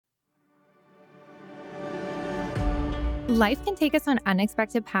Life can take us on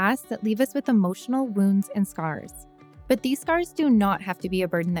unexpected paths that leave us with emotional wounds and scars. But these scars do not have to be a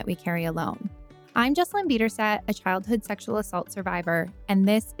burden that we carry alone. I'm Jessalyn Biederstadt, a childhood sexual assault survivor, and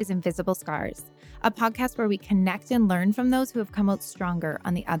this is Invisible Scars, a podcast where we connect and learn from those who have come out stronger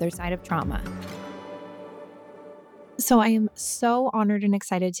on the other side of trauma. So I am so honored and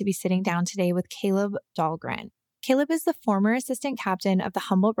excited to be sitting down today with Kaleb Dahlgren. Kaleb is the former assistant captain of the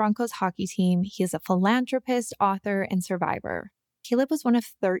Humboldt Broncos hockey team. He is a philanthropist, author, and survivor. Kaleb was one of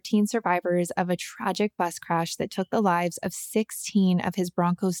 13 survivors of a tragic bus crash that took the lives of 16 of his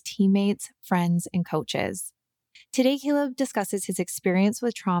Broncos teammates, friends, and coaches. Today, Kaleb discusses his experience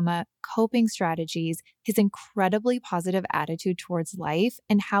with trauma, coping strategies, his incredibly positive attitude towards life,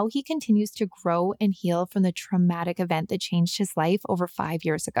 and how he continues to grow and heal from the traumatic event that changed his life over 5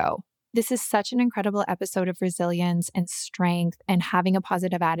 years ago. This is such an incredible episode of resilience and strength and having a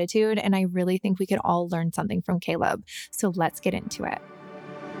positive attitude, and I really think we could all learn something from Kaleb. So let's get into it.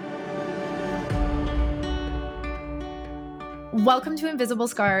 Welcome to Invisible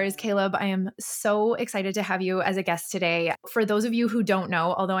Scars, Kaleb. I am so excited to have you as a guest today. For those of you who don't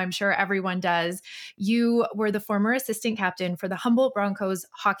know, although I'm sure everyone does, you were the former assistant captain for the Humboldt Broncos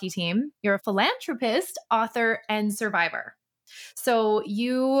hockey team. You're a philanthropist, author, and survivor. So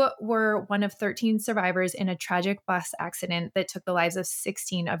you were one of 13 survivors in a tragic bus accident that took the lives of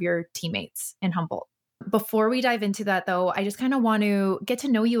 16 of your teammates in Humboldt. Before we dive into that, though, I just kind of want to get to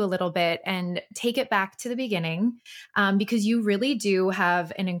know you a little bit and take it back to the beginning, because you really do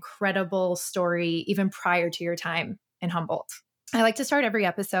have an incredible story even prior to your time in Humboldt. I like to start every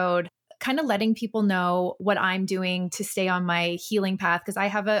episode kind of letting people know what I'm doing to stay on my healing path.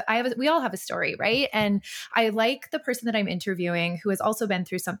 Because we all have a story, right? And I like the person that I'm interviewing who has also been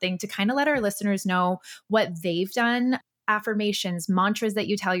through something to kind of let our listeners know what they've done, affirmations, mantras that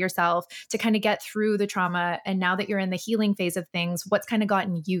you tell yourself to kind of get through the trauma. And now that you're in the healing phase of things, what's kind of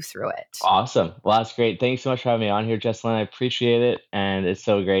gotten you through it? Awesome. Well, that's great. Thanks so much for having me on here, Jessalyn. I appreciate it. And it's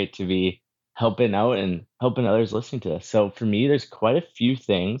so great to be helping out and helping others listening to this. So for me, there's quite a few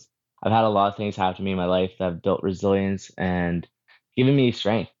things. I've had a lot of things happen to me in my life that have built resilience and given me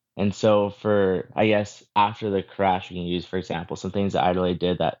strength. And so for, I guess, after the crash, we can use, for example, some things that I really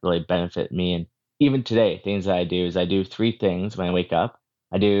did that really benefit me. And even today, things that I do is I do 3 things when I wake up.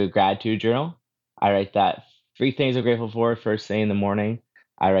 I do a gratitude journal. I write that 3 things I'm grateful for first thing in the morning.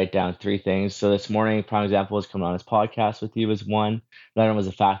 I write down 3 things. So this morning, prime example was coming on this podcast with you was one. Another one was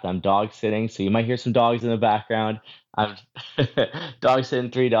the fact that I'm dog sitting. So you might hear some dogs in the background. I'm dog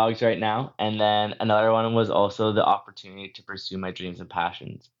sitting 3 dogs right now. And then another one was also the opportunity to pursue my dreams and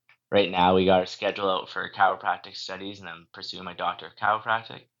passions. Right now, we got our schedule out for chiropractic studies, and I'm pursuing my doctor of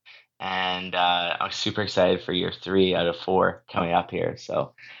chiropractic. And I'm super excited for year 3 out of 4 coming up here.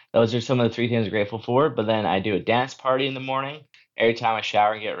 So those are some of the 3 things I'm grateful for. But then I do a dance party in the morning. Every time I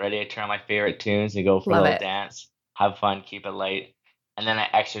shower and get ready, I turn on my favorite tunes and go for a little dance, have fun, keep it light. And then I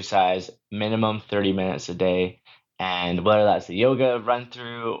exercise minimum 30 minutes a day. And whether that's a yoga run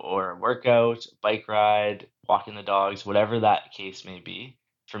through or a workout, bike ride, walking the dogs, whatever that case may be,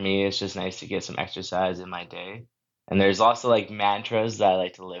 for me, it's just nice to get some exercise in my day. And there's also like mantras that I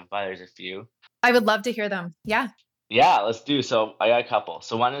like to live by. There's a few. I would love to hear them. Yeah. Yeah, let's do. So I got a couple.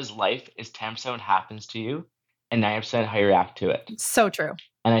 So one is life is 10% what happens to you and 90% how you react to it. So true.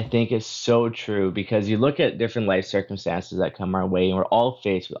 And I think it's so true because you look at different life circumstances that come our way and we're all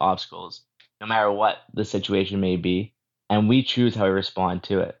faced with obstacles, no matter what the situation may be. And we choose how we respond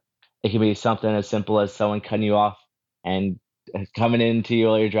to it. It can be something as simple as someone cutting you off and coming into you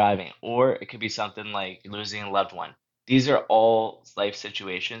while you're driving, or it could be something like losing a loved one. These are all life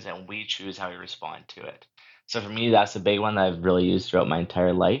situations and we choose how we respond to it. So for me, that's a big one that I've really used throughout my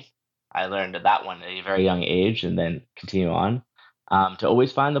entire life. I learned that one at a very young age and then continue on to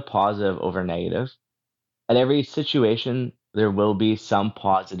always find the positive over negative. At every situation, there will be some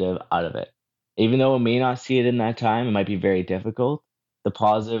positive out of it. Even though we may not see it in that time, it might be very difficult, the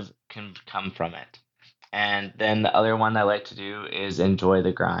positive can come from it. And then the other one I like to do is enjoy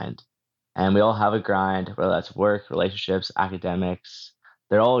the grind. And we all have a grind, whether that's work, relationships, academics.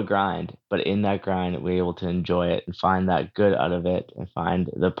 They're all a grind, but in that grind, we're able to enjoy it and find that good out of it and find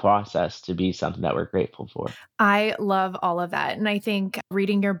the process to be something that we're grateful for. I love all of that. And I think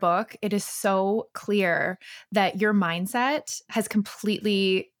reading your book, it is so clear that your mindset has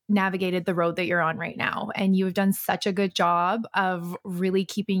completely navigated the road that you're on right now. And you've done such a good job of really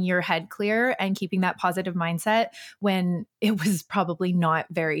keeping your head clear and keeping that positive mindset when it was probably not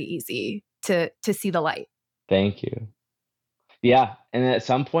very easy to see the light. Thank you. Yeah, and at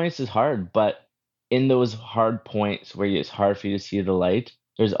some points it's hard, but in those hard points where it's hard for you to see the light,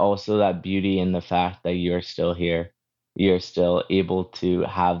 there's also that beauty in the fact that you're still here. you're still able to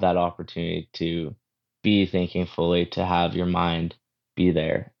have that opportunity to be thinking fully, to have your mind be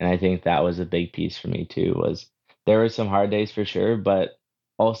there. And I think that was a big piece for me too, was there were some hard days for sure, but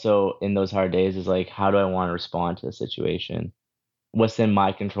also in those hard days is like, how do I want to respond to the situation? What's in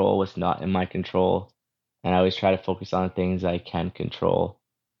my control, what's not in my control? And I always try to focus on the things I can control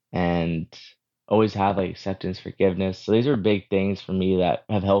and always have like acceptance, forgiveness. So these are big things for me that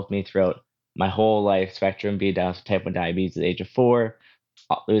have helped me throughout my whole life spectrum, be down to type 1 diabetes at the age of 4,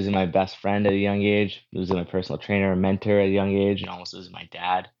 losing my best friend at a young age, losing my personal trainer and mentor at a young age, and almost losing my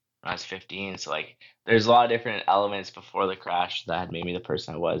dad when I was 15. So like there's a lot of different elements before the crash that had made me the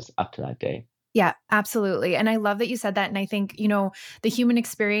person I was up to that day. Yeah, absolutely. And I love that you said that. And I think, the human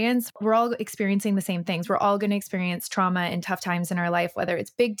experience, we're all experiencing the same things. We're all going to experience trauma and tough times in our life, whether it's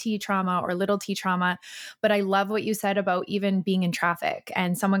big T trauma or little t trauma. But I love what you said about even being in traffic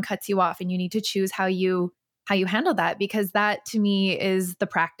and someone cuts you off and you need to choose how you handle that, because that to me is the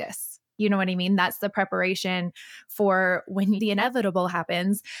practice. You know what I mean? That's the preparation for when the inevitable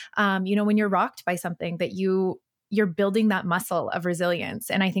happens. When you're rocked by something that you're building that muscle of resilience.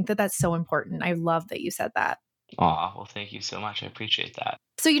 And I think that that's so important. I love that you said that. Aw, well, thank you so much. I appreciate that.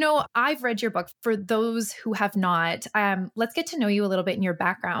 So, I've read your book. For those who have not, let's get to know you a little bit in your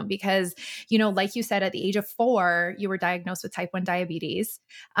background because, like you said, at the age of 4, you were diagnosed with type 1 diabetes.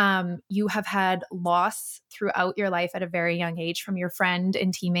 You have had loss throughout your life at a very young age from your friend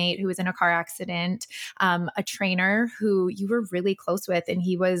and teammate who was in a car accident, a trainer who you were really close with, and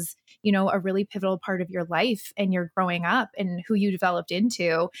he was, a really pivotal part of your life and your growing up and who you developed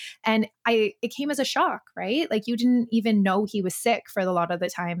into. And it came as a shock, right? Like you didn't even know he was sick for a lot of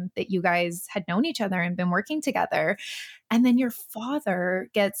the time that you guys had known each other and been working together. And then your father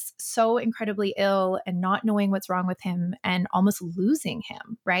gets so incredibly ill and not knowing what's wrong with him and almost losing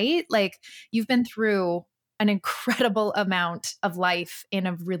him, right? Like you've been through an incredible amount of life in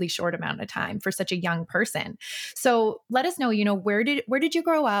a really short amount of time for such a young person. So let us know, where did you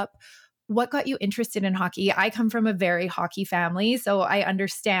grow up? What got you interested in hockey? I come from a very hockey family, so I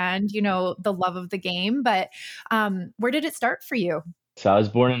understand, the love of the game, but where did it start for you? So I was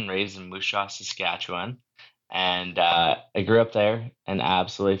born and raised in Moose Jaw, Saskatchewan, and I grew up there and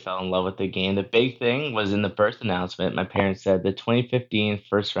absolutely fell in love with the game. The big thing was in the birth announcement. My parents said the 2015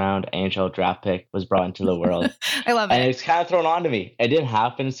 first round NHL draft pick was brought into the world, I love and it. it's kind of thrown on to me. It didn't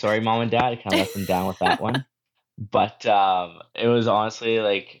happen. Sorry, mom and dad. I kind of let them down with that one. But it was honestly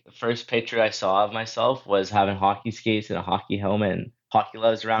like the first picture I saw of myself was having hockey skates and a hockey helmet and hockey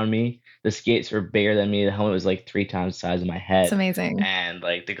gloves around me. The skates were bigger than me. The helmet was like 3 times the size of my It's head, amazing. and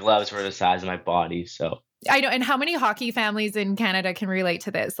like the gloves were the size of my body. So I know, and how many hockey families in Canada can relate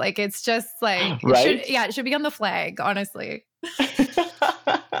to this? Like, it's just like right? it should be on the flag, honestly.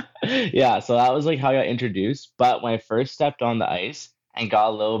 Yeah, so that was like how I got introduced. But when I first stepped on the ice and got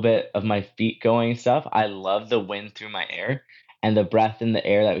a little bit of my feet going and stuff, I love the wind through my air and the breath in the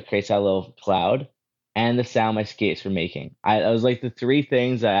air that creates that little cloud and the sound my skates were making. That was like the three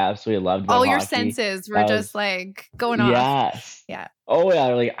things I absolutely loved about All your hockey. senses were That just was like going off. yes. Yeah. Oh yeah,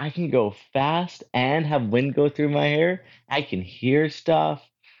 like I can go fast and have wind go through my hair. I can hear stuff.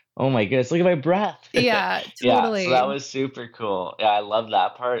 Oh my goodness, look at my breath. Yeah, Yeah, so that totally. was super cool. Yeah, I love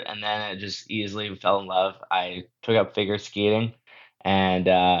that part. And then I just easily fell in love. I took up figure skating and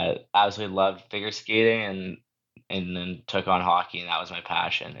absolutely loved figure skating and then took on hockey and that was my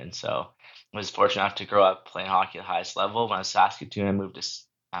passion. And so I was fortunate enough to grow up playing hockey at the highest level. When I was Saskatoon, I moved to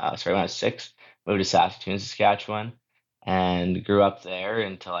when I was 6, moved to Saskatoon, Saskatchewan and grew up there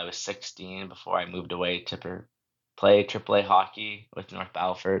until I was 16 before I moved away to play AAA hockey with North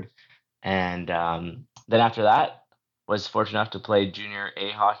Battleford. And then after that, was fortunate enough to play junior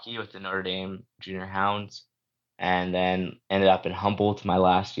A hockey with the Notre Dame Junior Hounds, and then ended up in Humboldt my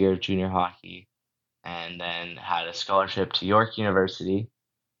last year of junior hockey, and then had a scholarship to York University,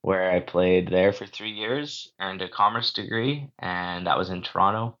 where I played there for 3 years, earned a commerce degree, and that was in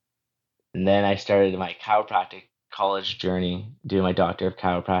Toronto. And then I started my chiropractic college journey, doing my doctor of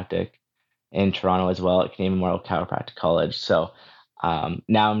chiropractic in Toronto as well at Canadian Memorial Chiropractic College. So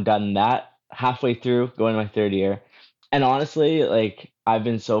now I'm done that, halfway through, going to my third year. And honestly, like I've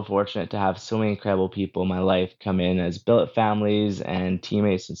been so fortunate to have so many incredible people in my life come in as billet families and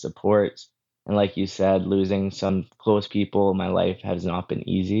teammates and supports. And like you said, losing some close people in my life has not been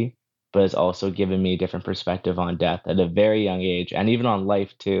easy, but it's also given me a different perspective on death at a very young age and even on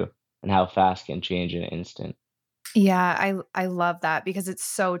life too, and how fast can change in an instant. Yeah, I love that because it's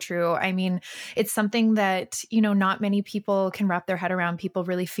so true. I mean, it's something that, not many people can wrap their head around. People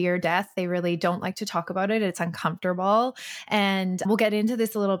really fear death. They really don't like to talk about it. It's uncomfortable. And we'll get into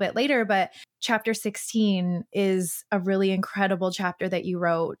this a little bit later, but chapter 16 is a really incredible chapter that you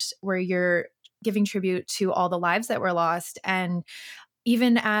wrote where you're giving tribute to all the lives that were lost. And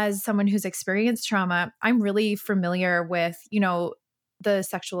even as someone who's experienced trauma, I'm really familiar with, the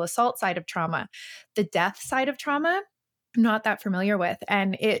sexual assault side of trauma. The death side of trauma, I'm not that familiar with,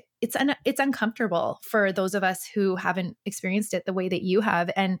 and it's uncomfortable for those of us who haven't experienced it the way that you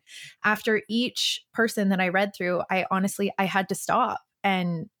have. And after each person that I read through, I had to stop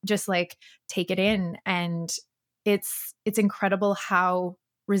and just like take it in. And it's incredible how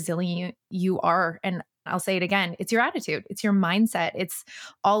resilient you are. And I'll say it again, it's your attitude, it's your mindset, it's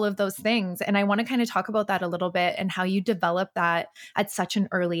all of those things. And I want to kind of talk about that a little bit and how you develop that at such an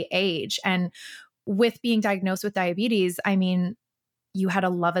early age. And with being diagnosed with diabetes, I mean, you had a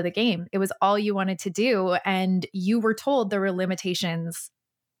love of the game. It was all you wanted to do. And you were told there were limitations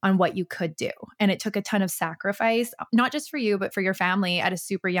on what you could do. And it took a ton of sacrifice, not just for you, but for your family at a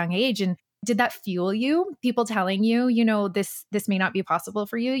super young age. And did that fuel you? People telling you, this may not be possible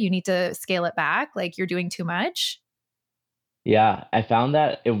for you. You need to scale it back. Like you're doing too much. Yeah, I found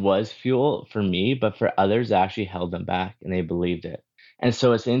that it was fuel for me, but for others, it actually held them back and they believed it. And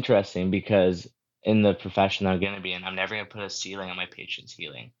so it's interesting because in the profession I'm going to be in, I'm never going to put a ceiling on my patient's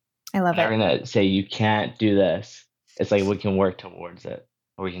healing. I I'm love never it. gonna say you can't do this. It's like we can work towards it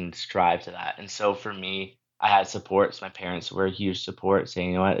or we can strive to that. And so for me, I had support. So my parents were a huge support saying,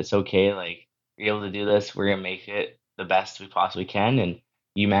 you know what, it's okay. Like you're able to do this. We're gonna make it the best we possibly can. And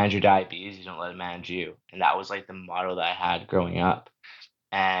you manage your diabetes, you don't let it manage you. And that was like the motto that I had growing up.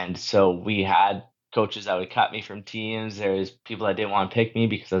 And so we had coaches that would cut me from teams. There was people that didn't want to pick me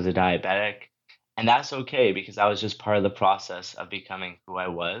because I was a diabetic. And that's okay because I was just part of the process of becoming who I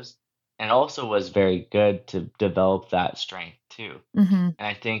was. And also was very good to develop that strength too. Hmm. And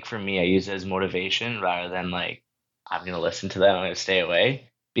I think for me, I use it as motivation rather than like, I'm going to listen to them, I'm going to stay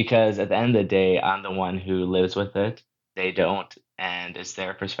away. Because at the end of the day, I'm the one who lives with it. They don't. And it's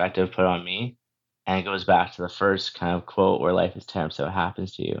their perspective put on me. And it goes back to the first kind of quote where life is 10% what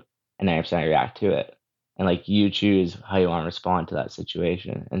happens to you, and 90% react to it. And like you choose how you want to respond to that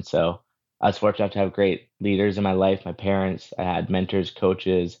situation. And so I was fortunate to have great leaders in my life, my parents. I had mentors,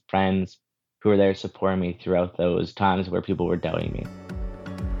 coaches, friends who were there supporting me throughout those times where people were doubting me.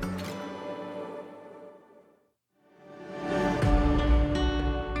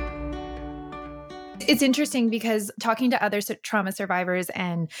 It's interesting because talking to other trauma survivors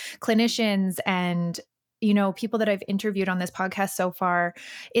and clinicians and people that I've interviewed on this podcast so far,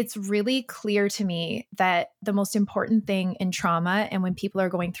 it's really clear to me that the most important thing in trauma and when people are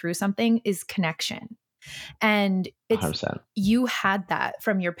going through something is connection. And it's 100%. you had that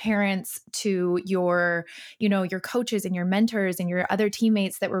from your parents to your coaches and your mentors and your other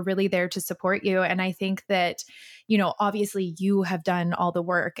teammates that were really there to support you. And I think that, obviously you have done all the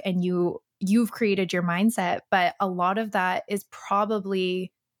work and you've created your mindset, but a lot of that is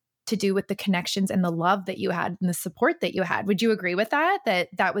probably to do with the connections and the love that you had and the support that you had. Would you agree with that?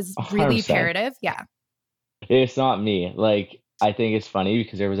 That was really 100%. imperative? Yeah. It's not me. Like, I think it's funny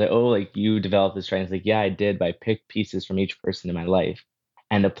because everyone's like, "Oh, like you developed this strength." It's like, yeah, I did, but I picked pieces from each person in my life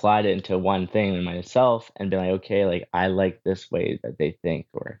and applied it into one thing in myself and been like, okay, like I like this way that they think,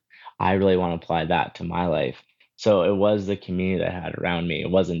 or I really want to apply that to my life. So it was the community that I had around me.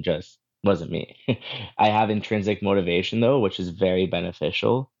 It wasn't me. I have intrinsic motivation though, which is very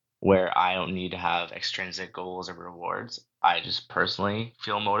beneficial, where I don't need to have extrinsic goals or rewards. I just personally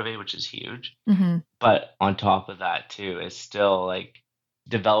feel motivated, which is huge. Hmm. But on top of that too, is still like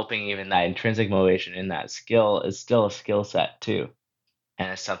developing even that intrinsic motivation in that skill is still a skill set too.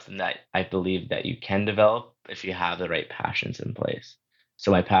 And it's something that I believe that you can develop if you have the right passions in place.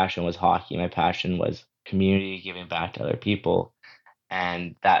 So my passion was hockey, my passion was community, giving back to other people,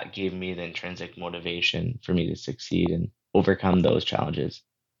 and that gave me the intrinsic motivation for me to succeed and overcome those challenges.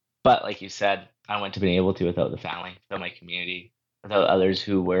 But like you said, I wouldn't have been able to without the family, without my community, without others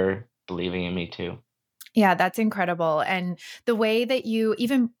who were believing in me too. Yeah, that's incredible. And the way that you,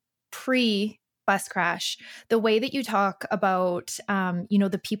 even pre bus crash, the way that you talk about,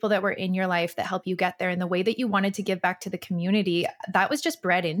 the people that were in your life that help you get there and the way that you wanted to give back to the community, that was just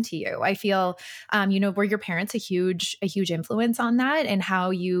bred into you. I feel, were your parents a huge influence on that and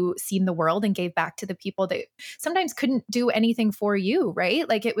how you seen the world and gave back to the people that sometimes couldn't do anything for you, right?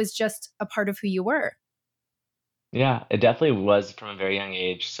 Like it was just a part of who you were. Yeah, it definitely was from a very young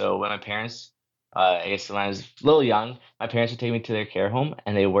age. So when my parents, I guess when I was a little young, my parents would take me to their care home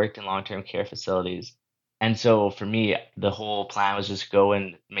and they worked in long-term care facilities. And so for me, the whole plan was just go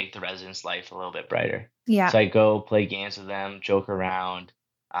and make the residents' life a little bit brighter. Yeah. So I go play games with them, joke around.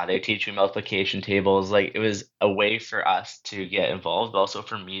 They teach me multiplication tables. Like it was a way for us to get involved, but also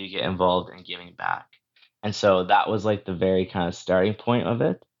for me to get involved in giving back. And so that was like the very kind of starting point of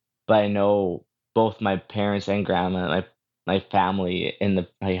it. But I know both my parents and grandma, my family in the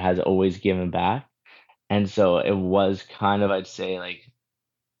like, has always given back. And so it was kind of, I'd say, like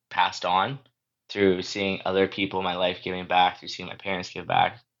passed on through seeing other people in my life giving back, through seeing my parents give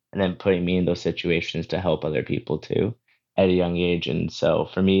back, and then putting me in those situations to help other people too at a young age. And so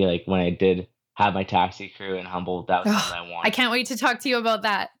for me, like when I did have my taxi crew in Humboldt, that was something Oh, that I I wanted. can't wait to talk to you about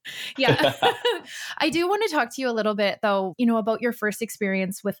that. Yeah. I do want to talk to you a little bit, though, about your first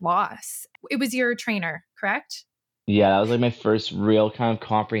experience with loss. It was your trainer, correct? Yeah, that was like my first real kind of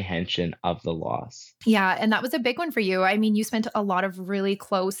comprehension of the loss. Yeah, and that was a big one for you. I mean, you spent a lot of really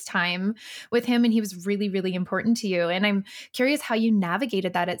close time with him, and he was really, really important to you. And I'm curious how you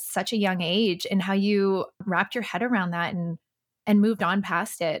navigated that at such a young age and how you wrapped your head around that and moved on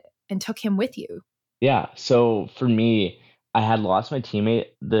past it and took him with you. Yeah. So for me, I had lost my teammate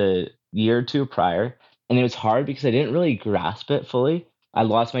the year or two prior, and it was hard because I didn't really grasp it fully. I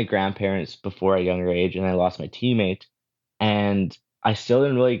lost my grandparents before a younger age, and I lost my teammate, and I still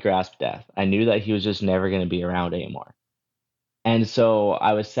didn't really grasp death. I knew that he was just never going to be around anymore. And so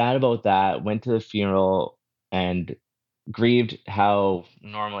I was sad about that, went to the funeral and grieved how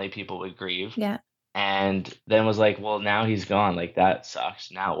normally people would grieve, Yeah. and then was like, well, now he's gone. Like that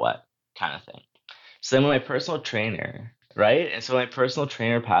sucks. Now what? Kind of thing. So then when my personal trainer, right? And so my personal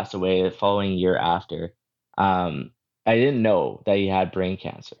trainer passed away the following year after. Um, I didn't know that he had brain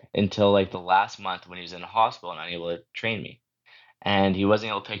cancer until like the last month when he was in the hospital and unable to train me. And he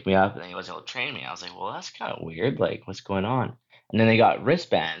wasn't able to pick me up and then he wasn't able to train me. I was like, well, that's kind of weird. Like, what's going on? And then they got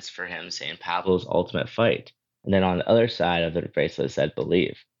wristbands for him saying Pablo's ultimate fight. And then on the other side of the bracelet said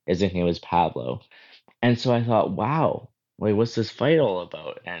believe. His nickname was Pablo. And so I thought, wow, like, what's this fight all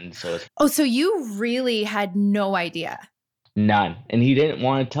about? And so it's Oh, so you really had no idea. none. And he didn't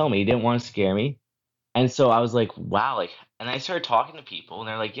want to tell me. He didn't want to scare me. And so I was like, wow, like, and I started talking to people, and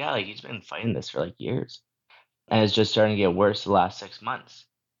they're like, yeah, like he's been fighting this for like years, and it's just starting to get worse the last 6 months.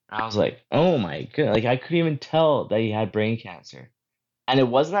 And I was like, oh my god, like I couldn't even tell that he had brain cancer, and it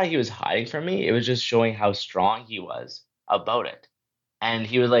wasn't that he was hiding from me; it was just showing how strong he was about it. And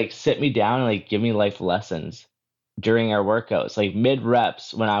he would like sit me down and like give me life lessons during our workouts, like mid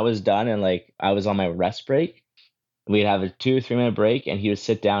reps when I was done and like I was on my rest break. We'd have a 2 or 3 minute break, and he would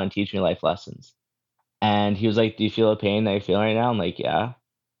sit down and teach me life lessons. And he was like, "Do you feel the pain that you're feeling right now?" I'm like, "Yeah."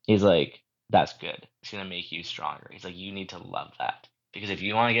 He's like, "That's good. It's gonna make you stronger." He's like, "You need to love that because if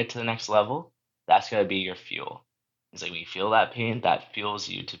you want to get to the next level, that's gonna be your fuel." He's like, "When you feel that pain, that fuels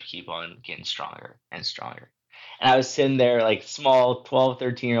you to keep on getting stronger and stronger." And I was sitting there like small 12,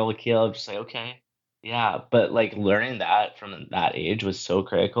 13-year-old Caleb, just like, okay, yeah. But like learning that from that age was so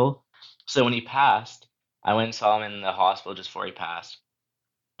critical. So when he passed, I went and saw him in the hospital just before he passed.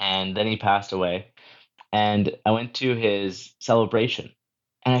 And then he passed away and I went to his celebration,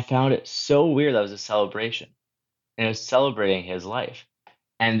 and I found it so weird that it was a celebration, and it was celebrating his life,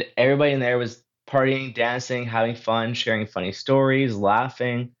 and everybody in there was partying, dancing, having fun, sharing funny stories,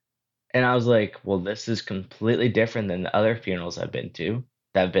 laughing, and I was like, "Well, this is completely different than the other funerals I've been to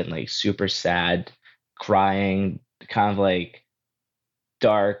that have been like super sad, crying, kind of like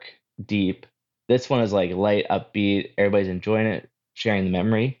dark, deep. This one is like light, upbeat. Everybody's enjoying it, sharing the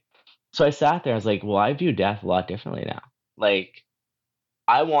memory." So I sat there. I was like, "Well, I view death a lot differently now. Like,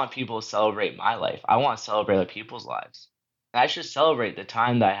 I want people to celebrate my life. I want to celebrate other people's lives. And I should celebrate the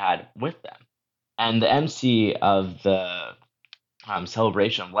time that I had with them." And the MC of the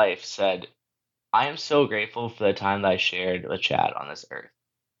celebration of life said, "I am so grateful for the time that I shared with Chad on this earth."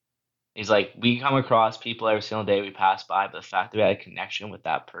 He's like, "We come across people every single day we pass by, but the fact that we had a connection with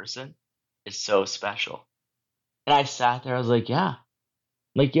that person is so special." And I sat there, I was like, yeah,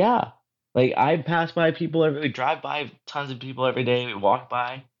 like, yeah. Like, I pass by people every, we drive by tons of people every day, we walk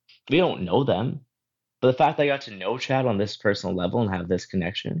by. We don't know them. But the fact that I got to know Chad on this personal level and have this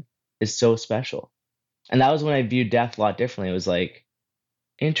connection is so special. And that was when I viewed death a lot differently. It was like,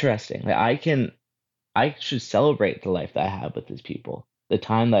 interesting. Like, I should celebrate the life that I have with these people, the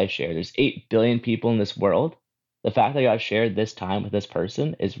time that I share. There's 8 billion people in this world. The fact that I got shared this time with this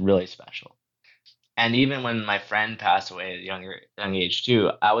person is really special. And even when my friend passed away at a young age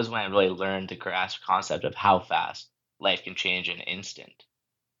too, I was when I really learned to grasp the concept of how fast life can change in an instant,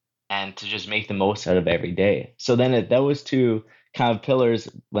 and to just make the most out of every day. So then those two kind of pillars,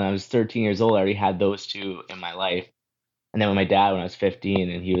 when I was 13 years old, I already had those two in my life. And then with my dad, when I was 15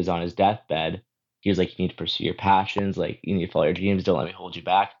 and he was on his deathbed, He was like, you need to pursue your passions. Like, you need to follow your dreams. Don't let me hold you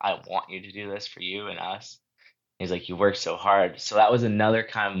back. I want you to do this for you and us. He's like, you work so hard. So that was another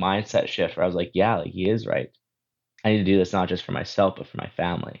kind of mindset shift where I was like, yeah, like he is right. I need to do this not just for myself, but for my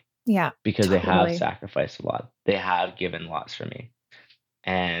family Yeah, because they have totally. sacrificed a lot. They have given lots for me.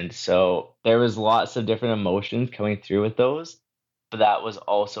 And so there was lots of different emotions coming through with those, but that was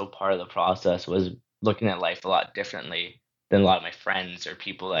also part of the process was looking at life a lot differently than a lot of my friends or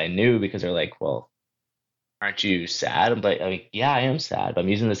people that I knew because they're like, well, aren't you sad? I'm like, yeah, I am sad, but I'm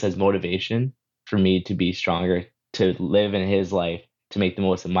using this as motivation for me to be stronger, to live in his life, to make the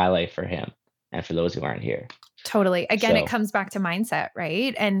most of my life for him and for those who aren't here. Totally. Again, it So comes back to mindset,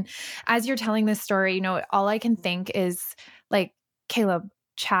 right? And as you're telling this story, all I can think is like, Kaleb,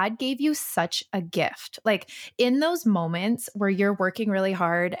 Chad gave you such a gift. Like in those moments where you're working really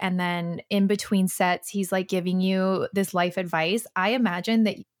hard and then in between sets, he's like giving you this life advice. I imagine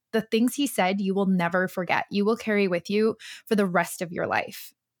that the things he said, you will never forget. You will carry with you for the rest of your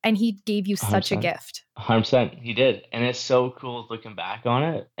life. And he gave you such a 100%. gift. 100%. He did. And it's so cool looking back on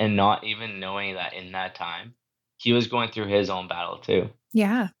it and not even knowing that in that time, he was going through his own battle too.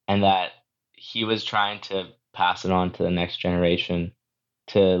 Yeah. And that he was trying to pass it on to the next generation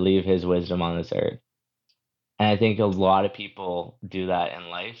to leave his wisdom on this earth. And I think a lot of people do that in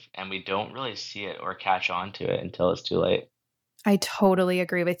life and we don't really see it or catch on to it until it's too late. I totally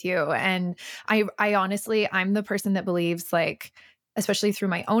agree with you. And I honestly, I'm the person that believes like, especially through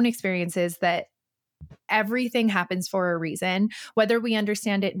my own experiences, that everything happens for a reason. Whether we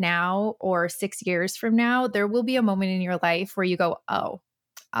understand it now or 6 years from now, there will be a moment in your life where you go, oh,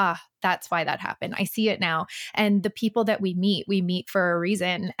 that's why that happened. I see it now. And the people that we meet for a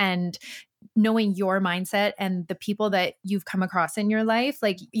reason. And knowing your mindset and the people that you've come across in your life,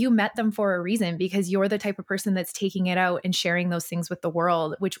 like you met them for a reason because you're the type of person that's taking it out and sharing those things with the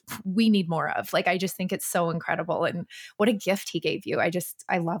world, which we need more of. Like, I just think it's so incredible. And what a gift he gave you.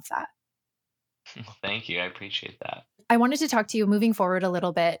 I love that. Thank you. I appreciate that. I wanted to talk to you moving forward a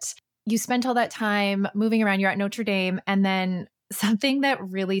little bit. You spent all that time moving around. You're at Notre Dame. And then something that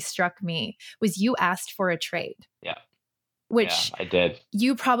really struck me was you asked for a trade, Yeah. Yeah, which I did.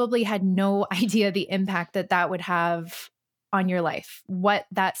 you probably had no idea the impact that that would have on your life. What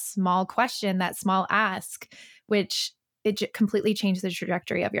that small question, that small ask, which completely changed the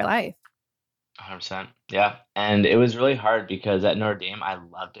trajectory of your life. 100%. Yeah. And it was really hard because at Notre Dame, I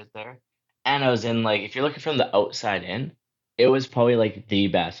loved it there. And I was in like, if you're looking from the outside in, it was probably like the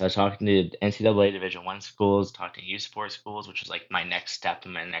best. I was talking to NCAA Division One schools, talking to youth sports schools, which was like my next step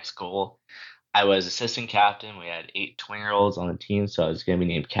and my next goal. I was assistant captain. We had 8 20-year-olds on the team, so I was going to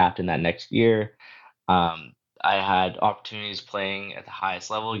be named captain that next year. I had opportunities playing at the highest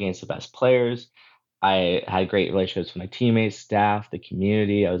level against the best players. I had great relationships with my teammates, staff, the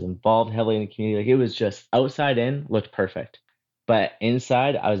community. I was involved heavily in the community. Like it was just outside in looked perfect, but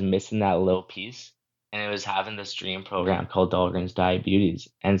inside I was missing that little piece, and it was having this dream program called Dahlgren's Diabetes.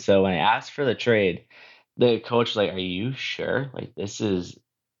 And so when I asked for the trade, the coach was like, "Are you sure? Like this is."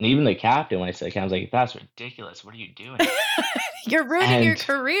 And even the captain, when I said, "I was like, that's ridiculous. What are you doing?" You're ruining your And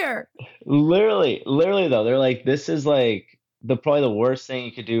career. literally though, they're like, "This is like probably the worst thing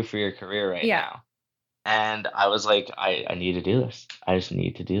you could do for your career right Yeah. now." And I was like, I need to do this. I just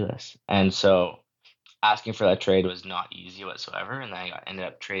need to do this. And so asking for that trade was not easy whatsoever. And then ended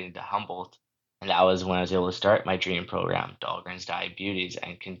up trading to Humboldt. And that was when I was able to start my dream program, Dahlgren's Diabetes,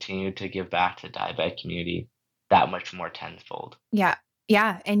 and continue to give back to the diabetic community that much more tenfold. Yeah.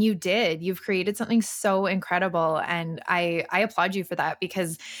 Yeah. And you did. You've created something so incredible. And I applaud you for that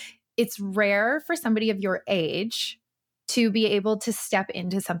because it's rare for somebody of your age to be able to step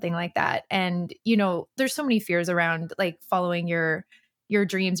into something like that. And, there's so many fears around like following your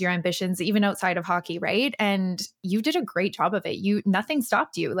dreams, your ambitions, even outside of hockey, right? And you did a great job of it. Nothing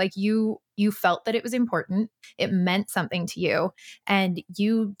stopped you. Like you felt that it was important. It meant something to you and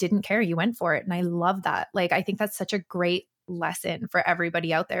you didn't care. You went for it. And I love that. Like I think that's such a great lesson for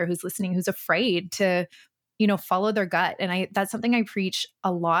everybody out there who's listening, who's afraid to follow their gut. And that's something I preach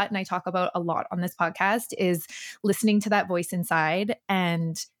a lot and I talk about a lot on this podcast is listening to that voice inside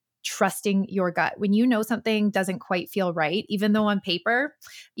and trusting your gut. When you know something doesn't quite feel right, even though on paper,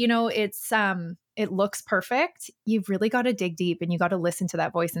 it looks perfect, you've really got to dig deep and you got to listen to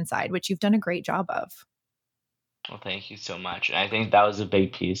that voice inside, which you've done a great job of. Well, thank you so much. And I think that was a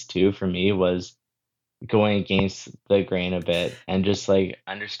big piece too for me was going against the grain a bit and just like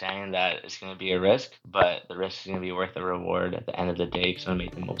understanding that it's going to be a risk, but the risk is going to be worth the reward at the end of the day because I'm going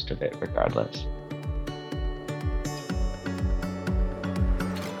to make the most of it regardless.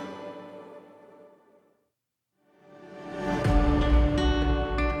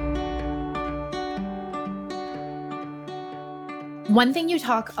 One thing you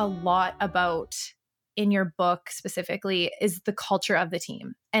talk a lot about in your book specifically is the culture of the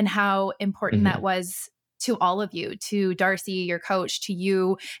team and how important that Hmm. was to all of you, to Darcy, your coach, to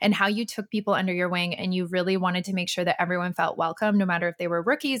you, and how you took people under your wing and you really wanted to make sure that everyone felt welcome, no matter if they were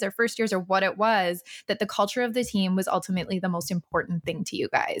rookies or first years or what it was, that the culture of the team was ultimately the most important thing to you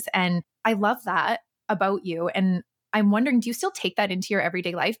guys. And I love that about you. And I'm wondering, do you still take that into your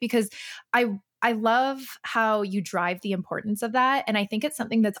everyday life? Because I love how you drive the importance of that. And I think it's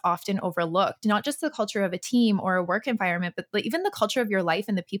something that's often overlooked, not just the culture of a team or a work environment, but even the culture of your life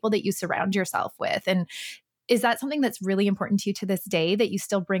and the people that you surround yourself with. And is that something that's really important to you to this day that you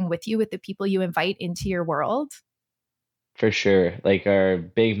still bring with you with the people you invite into your world? For sure. Like our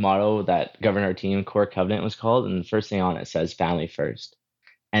big motto that governed our team, core covenant was called, and the first thing on it says family first.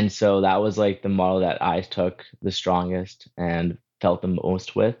 And so that was like the model that I took the strongest and felt the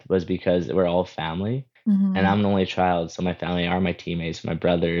most with, was because we're all family. And Hmm. I'm an only child, so my family are my teammates, my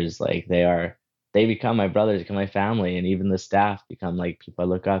brothers, like they become my brothers, become my family, and even the staff become like people I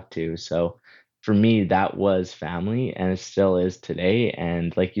look up to. So for me, that was family and it still is today.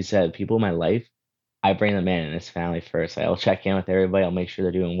 And like you said, people in my life, I bring them in and it's family first. I'll check in with everybody. I'll make sure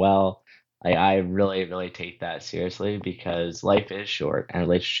they're doing well. I really, really take that seriously because life is short and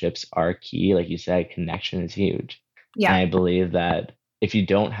relationships are key. Like you said, connection is huge. And Yeah. I believe that if you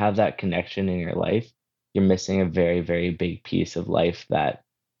don't have that connection in your life, you're missing a very, very big piece of life that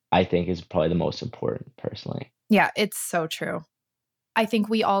I think is probably the most important personally. Yeah. It's so true. I think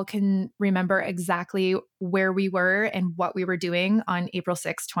we all can remember exactly where we were and what we were doing on April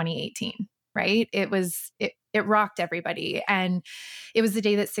 6th, 2018, right? It rocked everybody. And it was the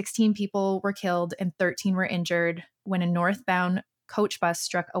day that 16 people were killed and 13 were injured when a northbound coach bus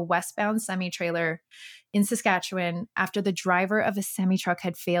struck a westbound semi trailer in Saskatchewan after the driver of a semi truck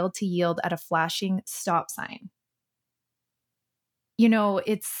had failed to yield at a flashing stop sign. You know,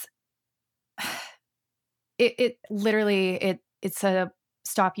 it literally it's a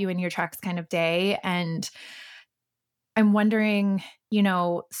stop you in your tracks kind of day. And I'm wondering,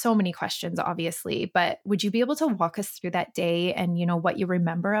 so many questions obviously, but would you be able to walk us through that day and what you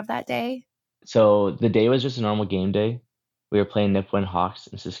remember of that day? So the day was just a normal game day. We were playing Nipawin Hawks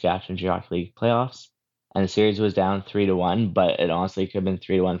in Saskatchewan Geography League playoffs, and the series was down 3-1, but it honestly could have been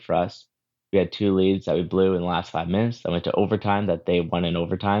 3-1 for us. We had two leads that we blew in the last 5 minutes that went to overtime that they won in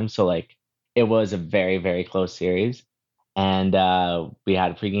overtime. So like it was a very, very close series. And we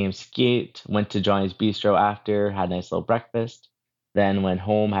had a pregame skate, went to Johnny's Bistro after, had a nice little breakfast, then went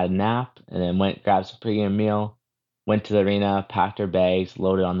home, had a nap, and then went grabbed some pregame meal, went to the arena, packed our bags,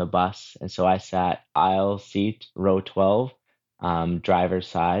 loaded on the bus. And so I sat aisle seat, row 12, driver's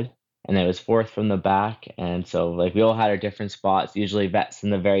side. And it was fourth from the back. And so, like, we all had our different spots, usually vets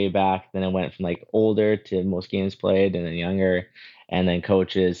in the very back. Then it went from like older to most games played, and then younger, and then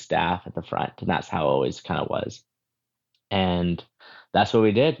coaches, staff at the front. And that's how it always kind of was. And that's what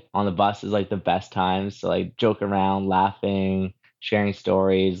we did on the bus is like the best times to like joke around, laughing, sharing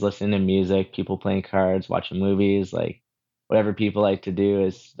stories, listening to music, people playing cards, watching movies, like whatever people like to do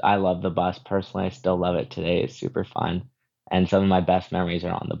is I love the bus personally. I still love it today. It's super fun. And some of my best memories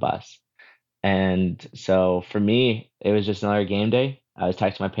are on the bus. And so for me, it was just another game day. I was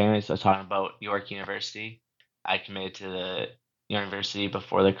texting my parents. I was talking about York University. I committed to the university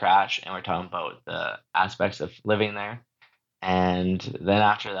before the crash, and we're talking about the aspects of living there. And then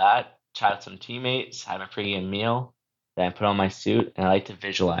after that, chat with some teammates, had a pregame meal, then I put on my suit and I like to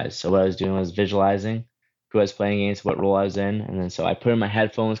visualize. So what I was doing was visualizing who I was playing against, what role I was in, and then so I put in my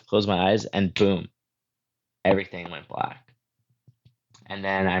headphones, closed my eyes, and boom, everything went black. And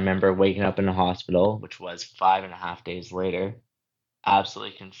then I remember waking up in the hospital, which was 5.5 days later,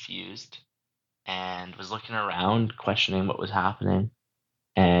 absolutely confused, and was looking around, questioning what was happening,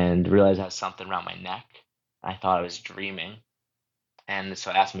 and realized I had something around my neck. I thought I was dreaming. And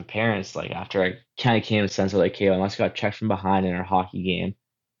so I asked my parents, like, after I kind of came to sense of, like, okay, I must have got checked from behind in our hockey game,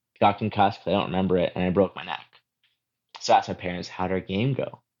 got concussed because I don't remember it, and I broke my neck. So I asked my parents, how'd our game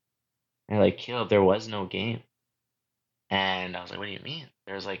go? And they're like, Caleb, there was no game. And I was like, what do you mean?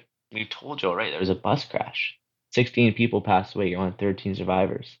 There's like, we told you already, there was a bus crash. 16 people passed away, you're only 13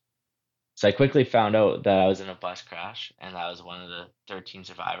 survivors. So I quickly found out that I was in a bus crash, and I was one of the 13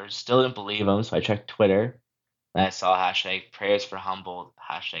 survivors. Still didn't believe them, so I checked Twitter, and I saw hashtag prayers for Humboldt,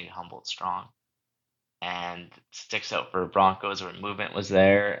 hashtag Humboldt strong. And sticks out for Broncos where movement was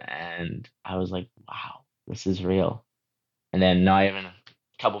there. And I was like, wow, this is real. And then not even a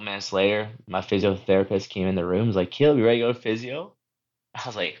couple minutes later, my physiotherapist came in the room, was like, Caleb, you ready to go to physio? I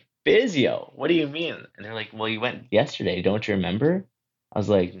was like, physio? What do you mean? And they're like, well, you went yesterday. Don't you remember? I was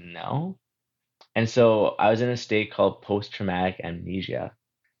like, no. And so I was in a state called post-traumatic amnesia.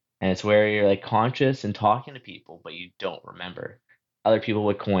 And it's where you're like conscious and talking to people, but you don't remember. Other people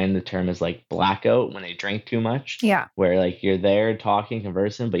would coin the term as like blackout when they drink too much, Yeah. where like you're there talking,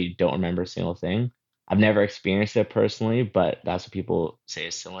 conversing, but you don't remember a single thing. I've never experienced it personally, but that's what people say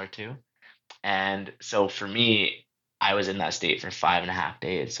is similar to. And so for me, I was in that state for 5.5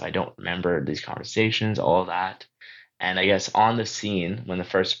 days. So I don't remember these conversations, all that. And I guess on the scene, when the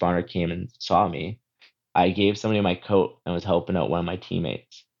first responder came and saw me, I gave somebody my coat and was helping out one of my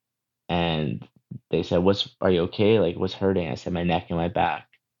teammates. And they said, are you okay? Like, what's hurting? I said, my neck and my back.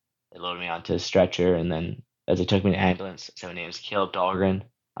 They loaded me onto a stretcher. And then as they took me to the ambulance, I said, my name is Kaleb Dahlgren.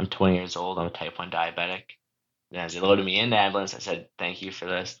 I'm 20 years old. I'm a type 1 diabetic. And as they loaded me in the ambulance, I said, thank you for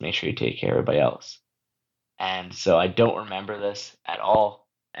this. Make sure you take care of everybody else. And so I don't remember this at all.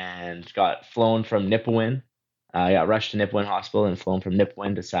 And got flown from Nipawin. I got rushed to Nipawin Hospital and flown from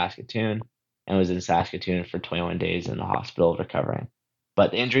Nipawin to Saskatoon and was in Saskatoon for 21 days in the hospital recovering.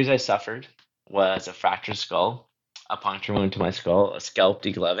 But the injuries I suffered was a fractured skull, a puncture wound to my skull, a scalp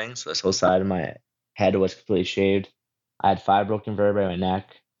degloving, so this whole side of my head was completely shaved. I had 5 broken vertebrae in my neck,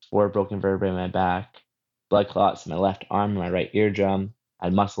 4 broken vertebrae in my back, blood clots in my left arm and my right eardrum. I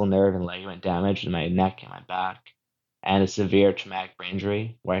had muscle, nerve, and ligament damage in my neck and my back, and a severe traumatic brain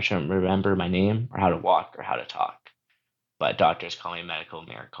injury where I shouldn't remember my name or how to walk or how to talk. But doctors call me a medical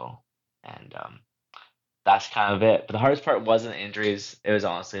miracle. And that's kind of it. But the hardest part wasn't the injuries. It was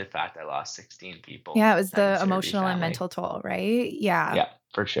honestly the fact I lost 16 people Yeah, it was that I the consider to be emotional and family. mental toll, right? Yeah. Yeah,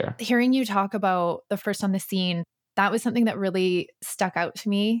 for sure. Hearing you talk about the first on the scene, that was something that really stuck out to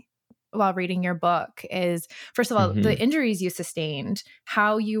me while reading your book is, first of all, the Hmm. injuries you sustained,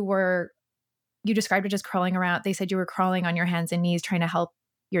 how you described it as crawling around. They said you were crawling on your hands and knees trying to help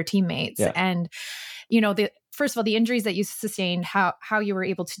your teammates. Yeah. And, the first of all, the injuries that you sustained, how you were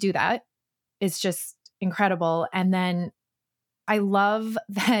able to do that is just incredible. And then I love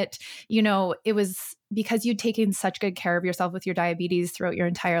that, it was because you'd taken such good care of yourself with your diabetes throughout your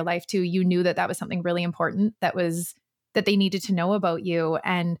entire life too. You knew that that was something really important that they needed to know about you.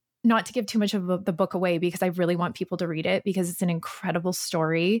 And not to give too much of the book away because I really want people to read it because it's an incredible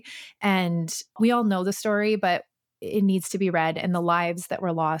story. And we all know the story, but it needs to be read. And the lives that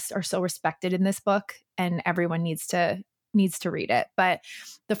were lost are so respected in this book, and everyone needs to read it. But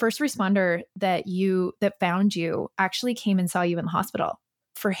the first responder that found you actually came and saw you in the hospital.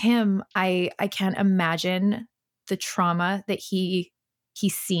 For him, I can't imagine the trauma that he's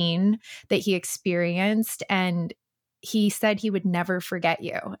seen, that he experienced, and he said he would never forget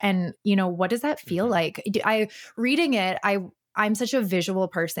you. And what does that feel Hmm. like? I reading it, I'm such a visual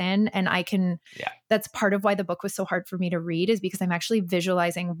person, and Yeah. that's part of why the book was so hard for me to read, is because I'm actually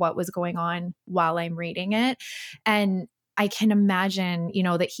visualizing what was going on while I'm reading it. And I can imagine,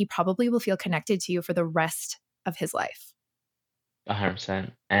 that he probably will feel connected to you for the rest of his life.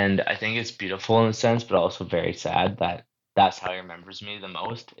 100%. And I think it's beautiful in a sense, but also very sad that that's how he remembers me the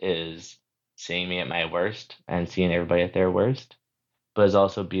most is seeing me at my worst and seeing everybody at their worst. But it's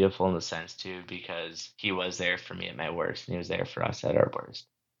also beautiful in the sense too because he was there for me at my worst and he was there for us at our worst.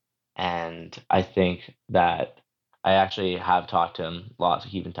 And I think that I actually have talked to him lots,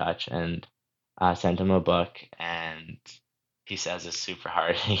 to keep in touch, and sent him a book, and he says it's super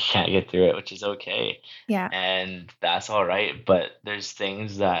hard. He can't get through it, which is okay, Yeah. and that's all right. But there's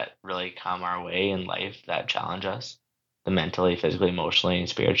things that really come our way in life that challenge us, the mentally, physically, emotionally, and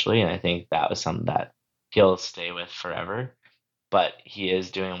spiritually. And I think that was something that he'll stay with forever. But he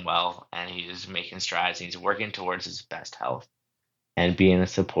is doing well, and he's making strides, and he's working towards his best health and being the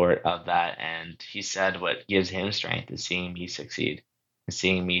support of that. And he said what gives him strength is seeing me succeed and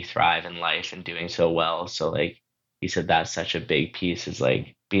seeing me thrive in life and doing so well. So like he said that's such a big piece is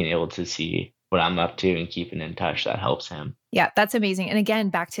like being able to see what I'm up to and keeping in touch that helps him. Yeah, that's amazing. And again,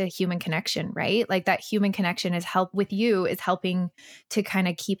 back to human connection, right? Like that human connection is helping to kind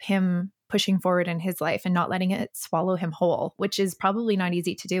of keep him pushing forward in his life and not letting it swallow him whole, which is probably not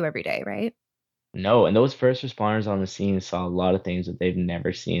easy to do every day, right? No, and those first responders on the scene saw a lot of things that they've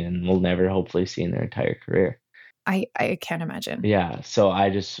never seen and will never hopefully see in their entire career. I can't imagine. Yeah, so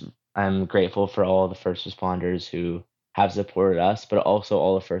I'm grateful for all the first responders who have supported us, but also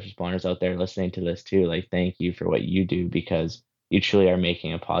all the first responders out there listening to this too. Like, thank you for what you do because you truly are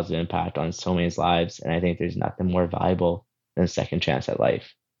making a positive impact on so many lives. And I think there's nothing more valuable than a second chance at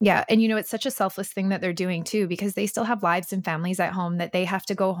life. Yeah. And it's such a selfless thing that they're doing too, because they still have lives and families at home that they have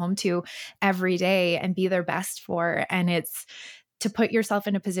to go home to every day and be their best for. And it's to put yourself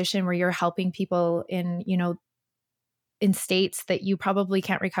in a position where you're helping people in states that you probably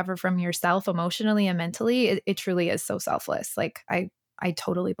can't recover from yourself emotionally and mentally. It truly is so selfless. Like I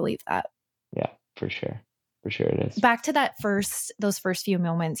totally believe that. Yeah. For sure. For sure it is. Back to those first few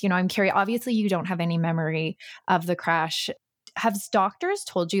moments, I'm curious. Obviously, you don't have any memory of the crash. Have doctors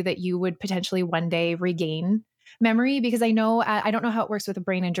told you that you would potentially one day regain memory? Because I know I don't know how it works with a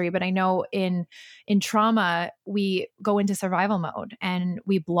brain injury, but I know in trauma we go into survival mode and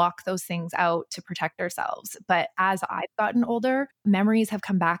we block those things out to protect ourselves. But as I've gotten older, memories have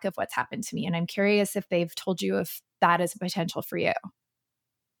come back of what's happened to me, and I'm curious if they've told you if that is a potential for you.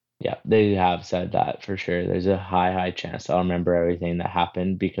 Yeah, they have said that for sure. There's a high, high chance I'll remember everything that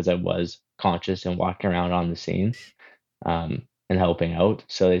happened because I was conscious and walking around on the scene, and helping out.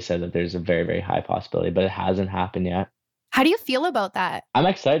 So they said that there's a very, very high possibility, but it hasn't happened yet. How do you feel about that? I'm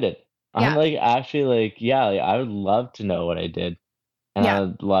excited. I'm Yeah. like actually like, yeah, like, I would love to know what I did. And Yeah. I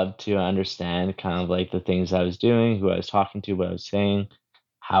would love to understand kind of like the things I was doing, who I was talking to, what I was saying,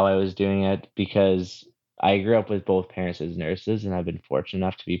 how I was doing it, because I grew up with both parents as nurses, and I've been fortunate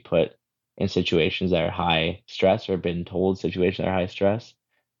enough to be put in situations that are high stress or been told situations that are high stress.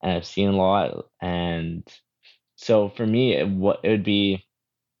 And I've seen a lot. And so for me, it wouldn't be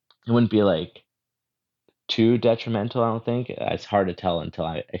like too detrimental, I don't think. It's hard to tell until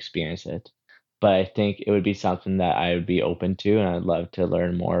I experience it. But I think it would be something that I would be open to, and I'd love to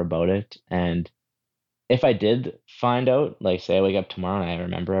learn more about it. And if I did find out, like say I wake up tomorrow and I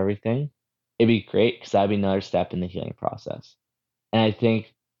remember everything, it'd be great because that'd be another step in the healing process. And I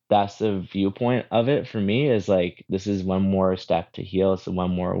think that's the viewpoint of it for me is like this is one more step to heal. It's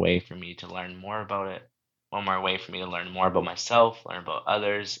one more way for me to learn more about it. One more way for me to learn more about myself, learn about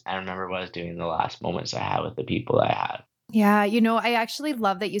others, and remember what I was doing in the last moments I had with the people that I had. Yeah, I actually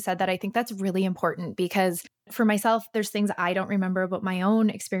love that you said that. I think that's really important because for myself, there's things I don't remember about my own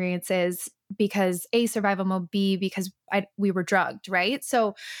experiences because A, survival mode, B, because we were drugged, right?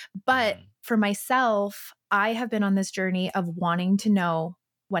 So, but Hmm. for myself, I have been on this journey of wanting to know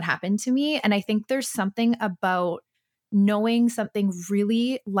what happened to me. And I think there's something about knowing something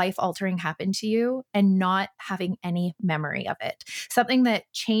really life altering happened to you and not having any memory of it. Something that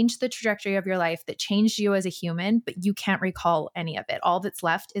changed the trajectory of your life, that changed you as a human, but you can't recall any of it. All that's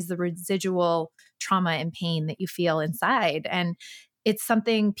left is the residual trauma and pain that you feel inside. And it's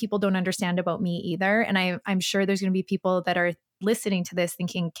something people don't understand about me either. And I'm sure there's going to be people that are listening to this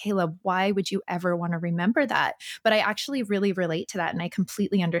thinking, Kaleb, why would you ever want to remember that? But I actually really relate to that. And I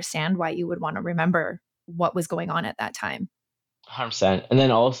completely understand why you would want to remember what was going on at that time. 100%. And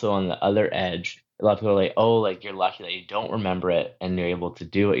then also on the other edge, a lot of people are like, oh, like you're lucky that you don't remember it and you're able to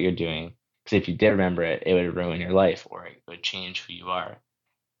do what you're doing. Because if you did remember it, it would ruin your life or it would change who you are.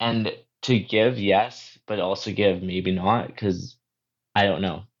 And to give, yes, but also give maybe not, because I don't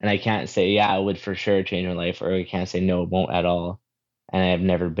know. And I can't say, yeah, it would for sure change my life, or I can't say, no, it won't at all. And I've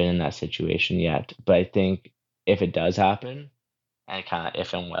never been in that situation yet. But I think if it does happen, and kind of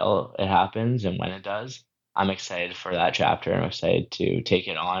if and will it happens, and when it does, I'm excited for that chapter. I'm excited to take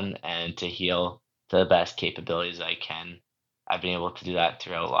it on and to heal to the best capabilities I can. I've been able to do that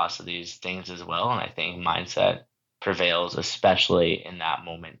throughout lots of these things as well. And I think mindset prevails, especially in that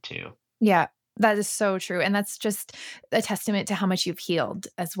moment too. Yeah, that is so true. And that's just a testament to how much you've healed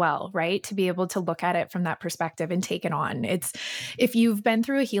as well, right? To be able to look at it from that perspective and take it on. It's if you've been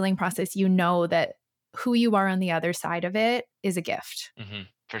through a healing process, you know that who you are on the other side of it is a gift.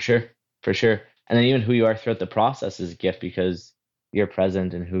 For sure, for sure. And then even who you are throughout the process is a gift because you're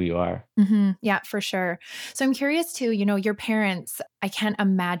present in who you are. Yeah, for sure. So I'm curious too, your parents, I can't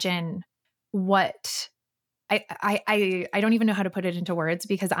imagine what I don't even know how to put it into words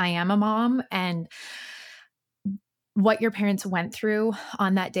because I am a mom and what your parents went through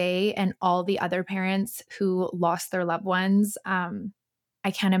on that day and all the other parents who lost their loved ones. I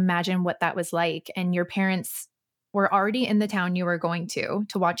can't imagine what that was like. And your parents were already in the town you were going to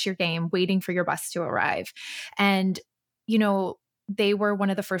watch your game, waiting for your bus to arrive. And, you know, they were one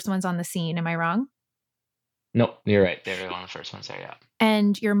of the first ones on the scene. Am I wrong? No, you're right. They were one of the first ones there. Yeah.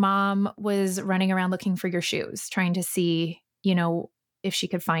 And your mom was running around looking for your shoes, trying to see, if she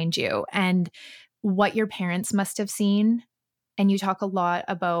could find you. And what your parents must have seen. And you talk a lot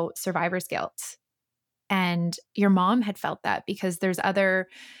about survivor's guilt. And your mom had felt that because there's other,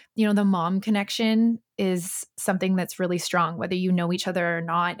 the mom connection is something that's really strong, whether you know each other or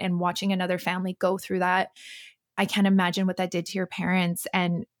not. And watching another family go through that, I can't imagine what that did to your parents.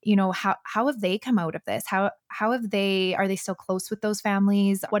 And, how have they come out of this? How are they still close with those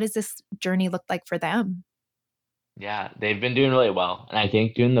families? What does this journey look like for them? Yeah, they've been doing really well. And I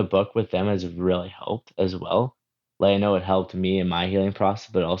think doing the book with them has really helped as well. Like I know it helped me in my healing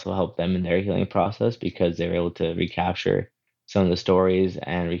process, but it also helped them in their healing process because they were able to recapture some of the stories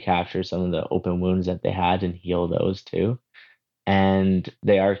and recapture some of the open wounds that they had and heal those too. and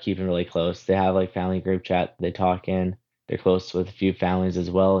they are keeping really close. They have like family group chat they talk in. They're close with a few families as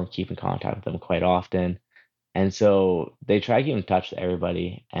well and keep in contact with them quite often. And so they try to keep in touch with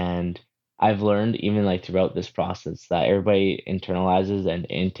everybody. And I've learned even like throughout this process that everybody internalizes and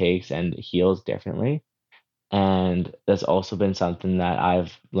intakes and heals differently. And that's also been something that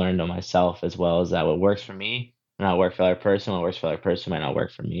I've learned on myself as well, is that what works for me might not work for the other person, what works for the other person might not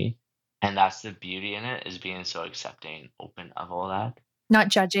work for me. And that's the beauty in it, is being so accepting, open of all that. Not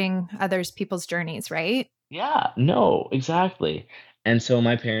judging others people's journeys, right? Yeah, no, exactly. And so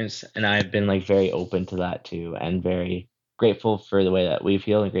my parents and I have been like very open to that too, and very grateful for the way that we've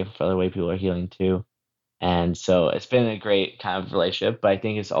healed and grateful for the way people are healing too. And so it's been a great kind of relationship, but I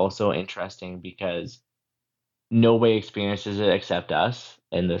think it's also interesting because nobody experiences it except us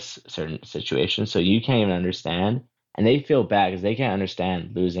in this certain situation. So you can't even understand, and they feel bad because they can't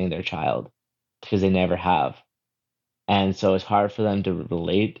understand losing their child because they never have. And so it's hard for them to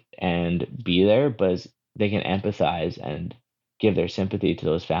relate and be there, but they can empathize and give their sympathy to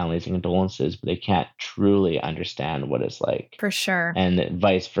those families and condolences, but they can't truly understand what it's like. For sure. And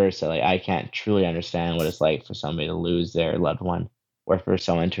vice versa. Like I can't truly understand what it's like for somebody to lose their loved one, or for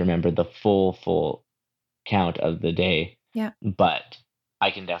someone to remember the full count of the day. Yeah. But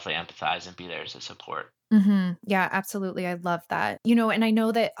I can definitely empathize and be there as a support. Yeah, absolutely. I love that. And I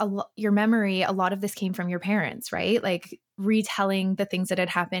know that your memory, a lot of this came from your parents, right? Like retelling the things that had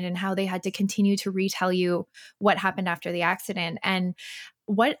happened and how they had to continue to retell you what happened after the accident. And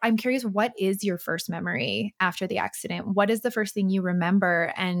I'm curious, what is your first memory after the accident? What is the first thing you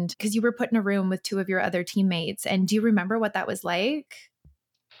remember? And because you were put in a room with two of your other teammates, and do you remember what that was like?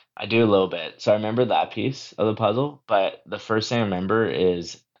 I do a little bit. So I remember that piece of the puzzle, but the first thing I remember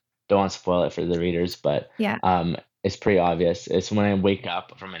is, don't want to spoil it for the readers, but Yeah. it's pretty obvious. It's when I wake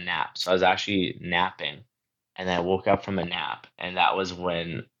up from a nap. So I was actually napping, and then I woke up from a nap, and that was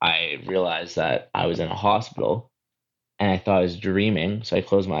when I realized that I was in a hospital, and I thought I was dreaming. So I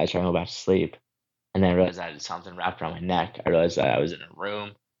closed my eyes trying to go back to sleep, and then I realized I had something wrapped around my neck. I realized that I was in a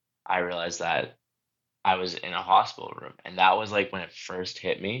room. I realized that I was in a hospital room, and that was like when it first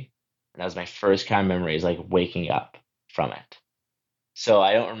hit me. And that was my first kind of memory, is like waking up from it. So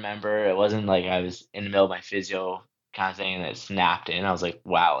I don't remember. It wasn't like I was in the middle of my physio kind of thing and it snapped in. I was like,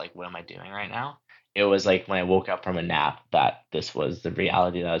 wow, like what am I doing right now? It was like when I woke up from a nap that this was the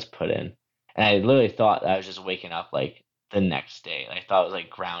reality that I was put in. And I literally thought that I was just waking up like the next day. I thought it was like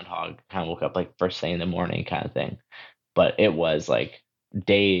groundhog, kind of woke up like first thing in the morning kind of thing. But it was like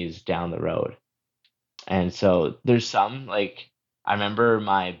days down the road. And so there's some like, I remember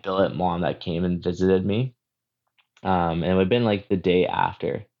my billet mom that came and visited me. And it would have been like the day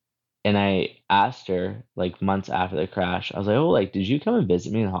after. And I asked her like months after the crash, I was like, oh, like, did you come and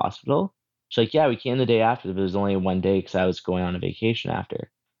visit me in the hospital? She's like, yeah, we came the day after, but it was only one day because I was going on a vacation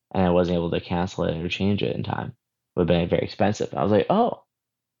after. And I wasn't able to cancel it or change it in time. It would have been very expensive. I was like, oh,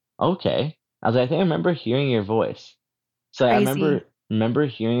 okay. I was like, I think I remember hearing your voice. So I Crazy. remember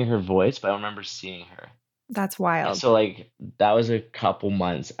hearing her voice, but I don't remember seeing her. That's And wild. so like that was a couple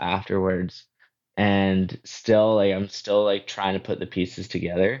months afterwards, and still like I'm still like trying to put the pieces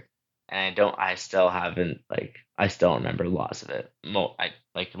together, and I still haven't like I still don't remember lots of it. I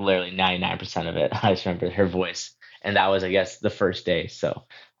like literally 99% of it. I just remember her voice, and that was I guess the first day. So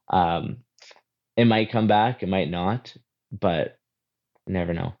um it might come back, it might not, but you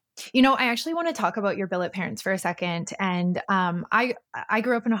never know. I actually want to talk about your billet parents for a second. And I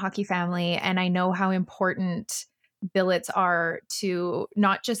grew up in a hockey family, and I know how important billets are to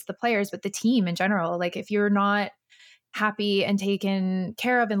not just the players, but the team in general. Like if you're not happy and taken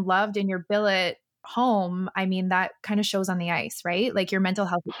care of and loved in your billet home, I mean, that kind of shows on the ice, right? Like your mental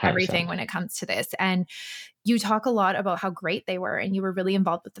health is everything 100%. when it comes to this. And you talk a lot about how great they were and you were really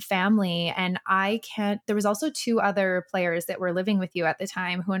involved with the family. And there was also two other players that were living with you at the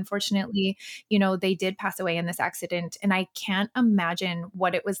time who unfortunately, they did pass away in this accident. And I can't imagine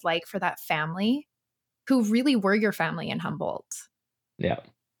what it was like for that family who really were your family in Humboldt. Yeah.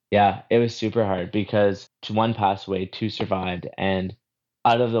 Yeah, it was super hard because one passed away, two survived, and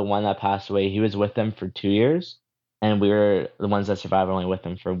out of the one that passed away, he was with them for 2 years, and we were the ones that survived only with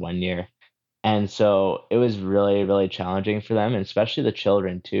him for 1 year. And so it was really, really challenging for them, and especially the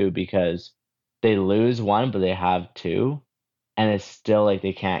children too, because they lose one, but they have two, and it's still like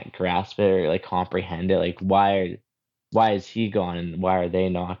they can't grasp it or like comprehend it. Like why is he gone and why are they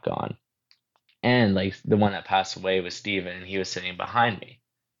not gone? And like the one that passed away was Steven, and he was sitting behind me.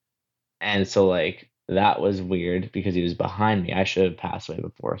 And so like that was weird because he was behind me. I should have passed away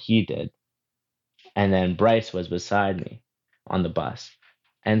before he did. And then Bryce was beside me on the bus.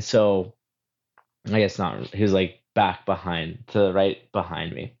 And so I guess not he was like back behind to the right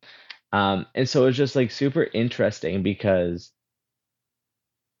behind me. And so it was just like super interesting because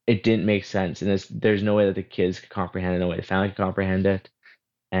it didn't make sense, and there's no way that the kids could comprehend it, no way the family could comprehend it,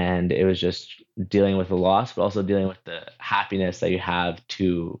 and it was just dealing with the loss, but also dealing with the happiness that you have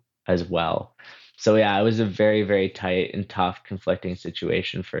too as well. So yeah, it was a very, very tight and tough, conflicting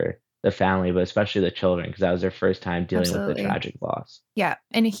situation for the family, but especially the children, because that was their first time dealing with the Absolutely. tragic loss. Yeah,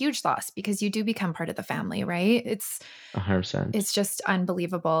 and a huge loss because you do become part of the family, right? $100%. It's just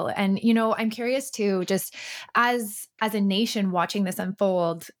unbelievable. And I'm curious too, just as a nation watching this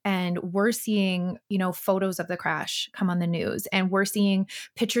unfold, and we're seeing, photos of the crash come on the news, and we're seeing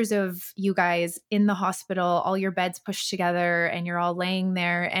pictures of you guys in the hospital, all your beds pushed together and you're all laying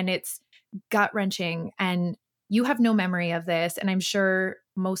there, and it's gut-wrenching. And you have no memory of this, and I'm sure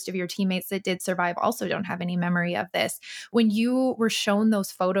most of your teammates that did survive also don't have any memory of this. When you were shown those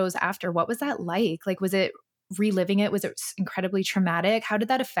photos after, what was that like? Like, was it reliving it? Was it incredibly traumatic? How did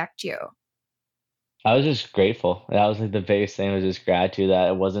that affect you? I was just grateful. That was like the biggest thing, was just gratitude that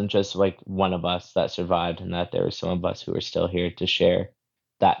it wasn't just like one of us that survived, and that there were some of us who were still here to share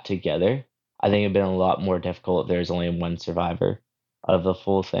that together. I think it'd been a lot more difficult if there was only one survivor of the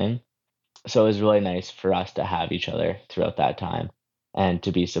full thing. So it was really nice for us to have each other throughout that time and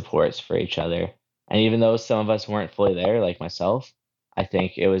to be supports for each other. And even though some of us weren't fully there, like myself, I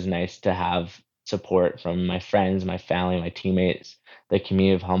think it was nice to have support from my friends, my family, my teammates, the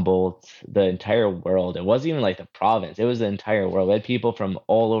community of Humboldt, the entire world. It wasn't even like the province, it was the entire world. We had people from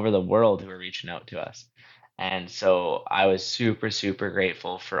all over the world who were reaching out to us. And so I was super, super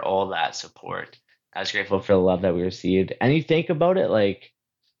grateful for all that support. I was grateful for the love that we received. And you think about it, like,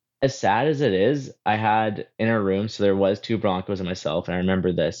 as sad as it is, I had in a room, so there was two Broncos and myself, and I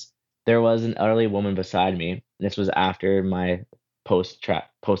remember this. There was an elderly woman beside me. And this was after my post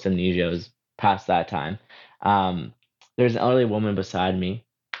amnesia was past that time. Um, there's an elderly woman beside me,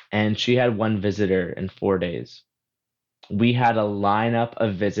 and she had one visitor in 4 days. We had a lineup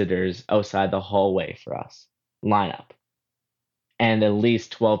of visitors outside the hallway for us. Lineup. And at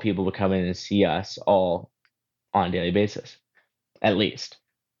least 12 people would come in and see us all on a daily basis, at least.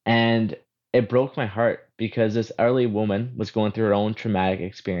 And it broke my heart because this elderly woman was going through her own traumatic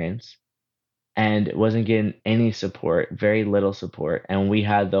experience and wasn't getting any support, very little support. And we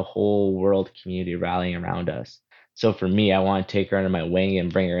had the whole world community rallying around us. So for me, I want to take her under my wing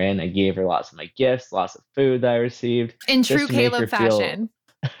and bring her in. I gave her lots of my gifts, lots of food that I received, In true just to make her Kaleb feel fashion.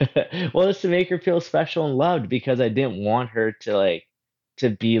 well, just to make her feel special and loved, because I didn't want her to to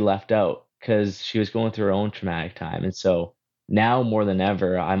be left out because she was going through her own traumatic time. And so now more than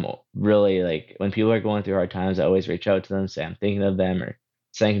ever, I'm really like, when people are going through hard times, I always reach out to them, say I'm thinking of them, or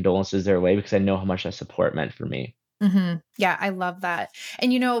sending condolences their way, because I know how much that support meant for me. Yeah, I love that.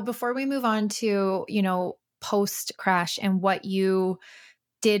 And before we move on to, post crash and what you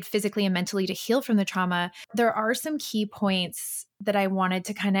did physically and mentally to heal from the trauma, there are some key points that I wanted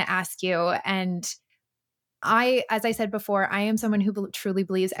to kind of ask you. And as I said before, I am someone who truly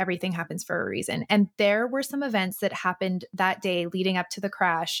believes everything happens for a reason. And there were some events that happened that day leading up to the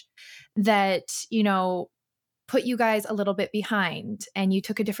crash that, put you guys a little bit behind, and you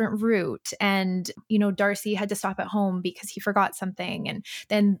took a different route. And, Darcy had to stop at home because he forgot something. And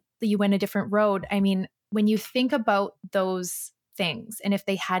then you went a different road. I mean, when you think about those things, and if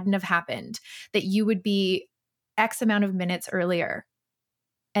they hadn't have happened, that you would be X amount of minutes earlier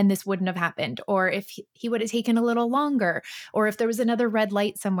and this wouldn't have happened, or if he would have taken a little longer, or if there was another red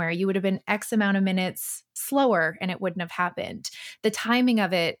light somewhere, you would have been X amount of minutes slower and it wouldn't have happened. The timing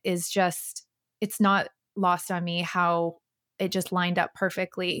of it is just, it's not lost on me how it just lined up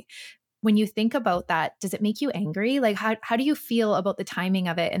perfectly. When you think about that, does it make you angry? Like, how do you feel about the timing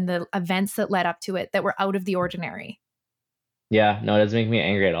of it and the events that led up to it that were out of the ordinary? Yeah, no, it doesn't make me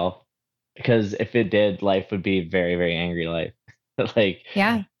angry at all. Because if it did, life would be very, very angry life. Like,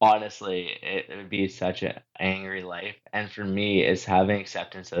 Yeah. honestly, it would be such an angry life. And for me, it's having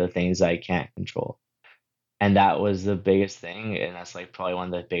acceptance of the things I can't control. And that was the biggest thing. And that's like probably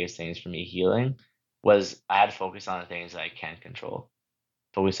one of the biggest things for me healing, was I had to focus on the things that I can't control.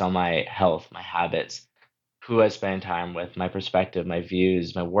 Focus on my health, my habits, who I spend time with, my perspective, my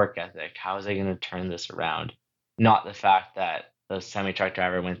views, my work ethic. How is I going to turn this around? Not the fact that the semi truck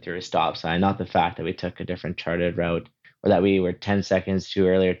driver went through a stop sign, not the fact that we took a different charted route, or that we were 10 seconds too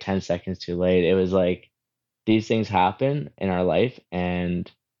early or 10 seconds too late. It was like, these things happen in our life,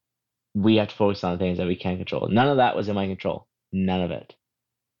 and we have to focus on things that we can't control. None of that was in my control. None of it.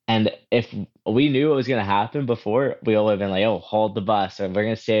 And if we knew it was going to happen before, we all would have been like, oh, hold the bus, or we're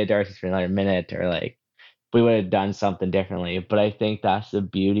going to stay at Darcy's for another minute, or like, we would have done something differently. But I think that's the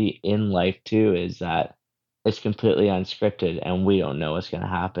beauty in life too, is that it's completely unscripted and we don't know what's going to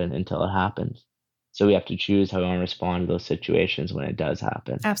happen until it happens. So we have to choose how we want to respond to those situations when it does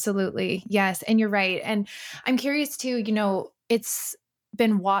happen. Absolutely. Yes. And you're right. And I'm curious too, it's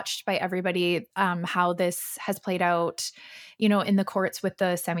been watched by everybody, how this has played out, in the courts with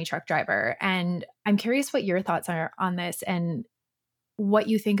the semi truck driver. And I'm curious what your thoughts are on this and what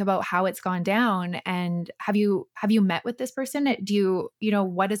you think about how it's gone down. And have you met with this person? Do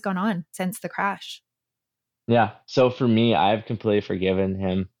what has gone on since the crash? Yeah. So for me, I've completely forgiven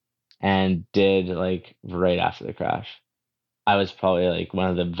him and did like right after the crash. I was probably like one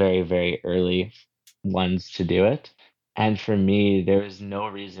of the very, very early ones to do it. And for me, there was no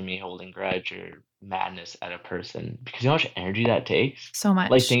reason me holding grudge or madness at a person because you know how much energy that takes? So Like,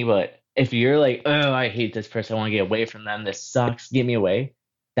 much. think about it. If you're like, oh, I hate this person, I want to get away from them, this sucks, get me away.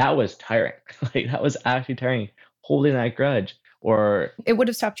 That was tiring. Like, that was actually tiring holding that grudge. Or It would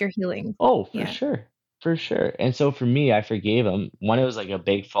have stopped your healing. oh, for Yeah. sure. For sure. And so for me, I forgave him. One, it was like a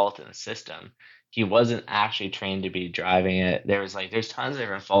big fault in the system. He wasn't actually trained to be driving it. There's tons of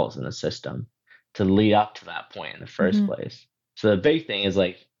different faults in the system to lead up to that point in the first Hmm. place. So the big thing is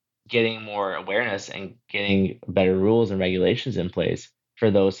like getting more awareness and getting better rules and regulations in place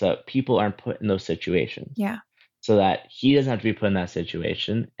for those that people aren't put in those situations Yeah. so that he doesn't have to be put in that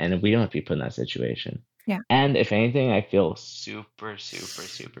situation and we don't have to be put in that situation. Yeah. And if anything, I feel super, super,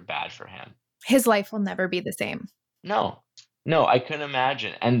 super bad for him. His life will never be the same. No. No, I couldn't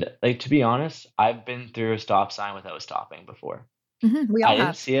imagine. And like to be honest, I've been through a stop sign without stopping before. We I all didn't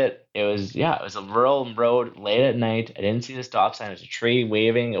have. see it. It was a rural road late at night. I didn't see the stop sign. There's a tree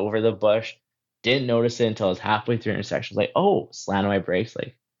waving over the bush. Didn't notice it until I was halfway through the intersection. Like, oh, slammed on my brakes.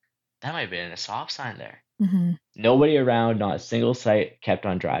 Like, that might have been a stop sign there. Hmm. Nobody around, not a single sight, kept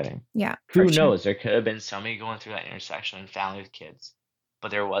on driving. Yeah, for Who sure. knows? There could have been somebody going through that intersection and family with kids,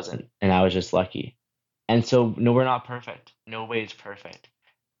 but there wasn't. And I was just lucky. And so, no, we're not perfect. Nobody's perfect.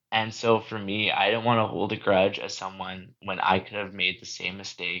 And so, for me, I didn't want to hold a grudge as someone when I could have made the same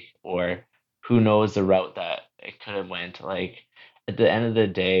mistake, or who knows the route that it could have went. Like at the end of the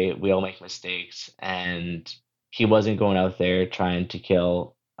day, we all make mistakes, and he wasn't going out there trying to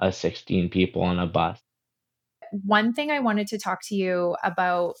kill 16 people on a bus. One thing I wanted to talk to you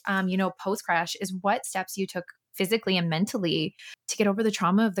about, post crash is what steps you took physically and mentally to get over the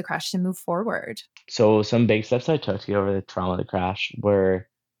trauma of the crash to move forward. So some big steps I took to get over the trauma of the crash were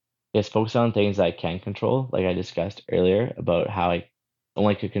is focus on things I can control, like I discussed earlier about how I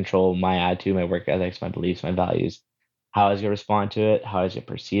only could control my attitude, my work ethics, my beliefs, my values, how I was gonna respond to it, how I was gonna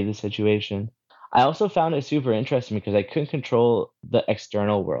perceive the situation. I also found it super interesting because I couldn't control the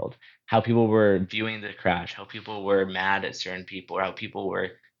external world, how people were viewing the crash, how people were mad at certain people, or how people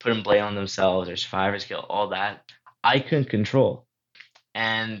were putting blame on themselves or survivor's guilt, all that. I couldn't control.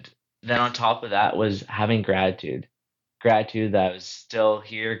 And then on top of that was having gratitude. Gratitude that I was still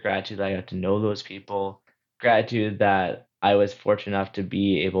here, gratitude that I got to know those people, gratitude that I was fortunate enough to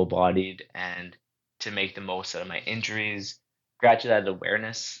be able bodied and to make the most out of my injuries, gratitude that I had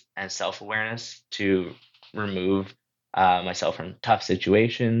awareness and self awareness to remove myself from tough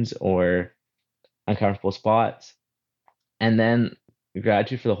situations or uncomfortable spots. And then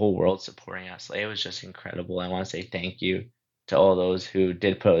gratitude for the whole world supporting us. Like, it was just incredible. I want to say thank you to all those who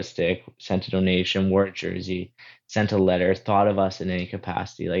did put a stick, sent a donation, wore a jersey, sent a letter, thought of us in any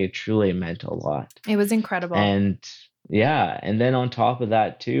capacity. Like, it truly meant a lot. It was incredible. And yeah, and then on top of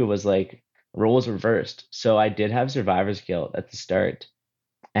that too was like roles reversed. So I did have survivor's guilt at the start.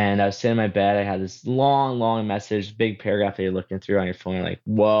 And I was sitting in my bed. I had this long, long message, big paragraph that you're looking through on your phone, like,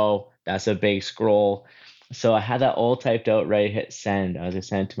 whoa, that's a big scroll. So I had that all typed out, ready to hit send. I was gonna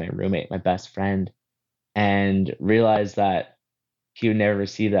send it to my roommate, my best friend, and realized that he would never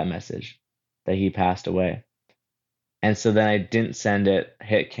receive that message, that he passed away. And so then I didn't send it,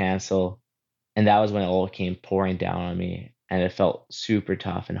 hit cancel, and that was when it all came pouring down on me. And it felt super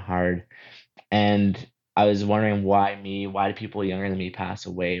tough and hard. And I was wondering why me? Why do people younger than me pass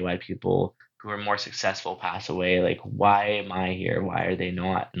away? Why do people who are more successful pass away? Like, why am I here? Why are they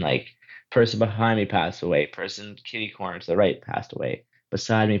not? And like, person behind me passed away. Person kitty corner to the right passed away.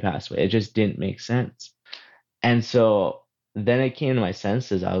 Beside me passed away. It just didn't make sense. And so then it came to my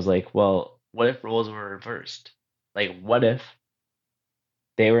senses. I was like, well, what if roles were reversed? Like, what if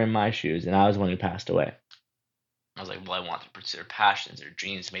they were in my shoes and I was the one who passed away? I was like, well, I want them to pursue their passions, their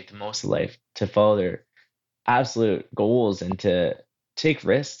dreams, to make the most of life, to follow their absolute goals and to take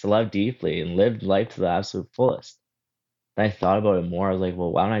risks, to love deeply and live life to the absolute fullest. Then I thought about it more. I was like,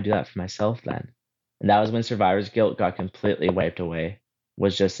 well, why don't I do that for myself then? And that was when survivor's guilt got completely wiped away,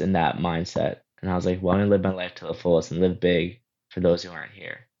 was just in that mindset. And I was like, well, I'm going to live my life to the fullest and live big for those who aren't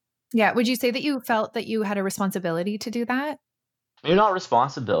here. Yeah. Would you say that you felt that you had a responsibility to do that? Maybe not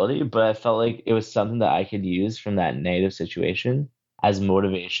responsibility, but I felt like it was something that I could use from that negative situation as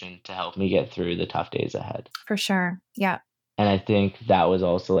motivation to help me get through the tough days ahead. For sure. Yeah. And I think that was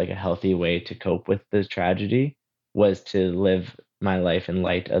also like a healthy way to cope with the tragedy was to live my life in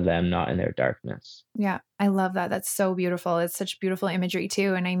light of them, not in their darkness. Yeah, I love that. That's so beautiful. It's such beautiful imagery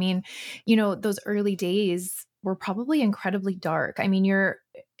too. And I mean, those early days were probably incredibly dark. I mean,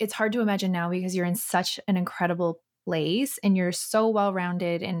 it's hard to imagine now because you're in such an incredible place and you're so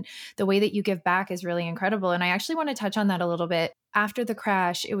well-rounded and the way that you give back is really incredible. And I actually want to touch on that a little bit. After the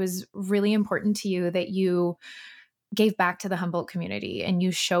crash, it was really important to you that you gave back to the Humboldt community and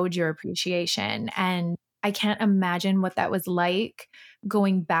you showed your appreciation. And I can't imagine what that was like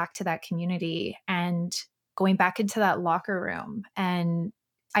going back to that community and going back into that locker room. And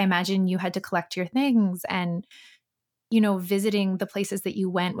I imagine you had to collect your things and, visiting the places that you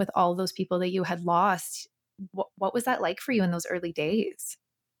went with all those people that you had lost. What was that like for you in those early days?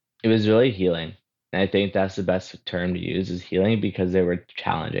 It was really healing. And I think that's the best term to use is healing because they were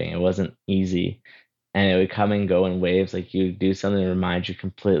challenging. It wasn't easy. And it would come and go in waves. Like you do something to remind you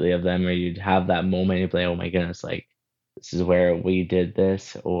completely of them, or you'd have that moment, you'd be like, oh my goodness, like this is where we did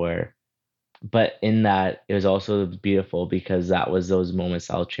this, or but in that it was also beautiful because that was those moments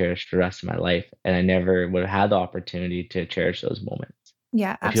I'll cherish the rest of my life. And I never would have had the opportunity to cherish those moments.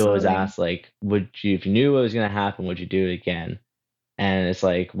 Yeah, Like people always absolutely. ask, like, would you if you knew what was gonna happen, would you do it again? And it's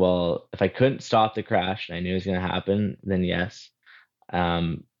like, well, if I couldn't stop the crash and I knew it was gonna happen, then yes.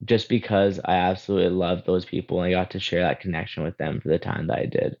 Just because I absolutely love those people and I got to share that connection with them for the time that I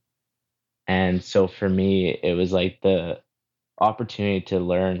did. And so for me, it was like the opportunity to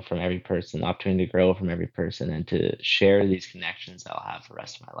learn from every person, the opportunity to grow from every person, and to share these connections that I'll have for the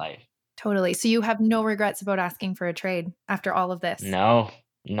rest of my life. Totally. So you have no regrets about asking for a trade after all of this? No,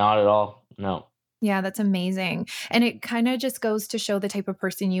 not at all. No. Yeah, that's amazing. And it kind of just goes to show the type of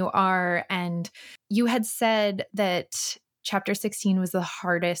person you are. And you had said that chapter 16 was the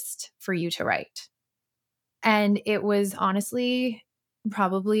hardest for you to write. And it was honestly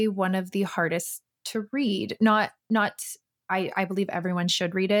probably one of the hardest to read. Not I believe everyone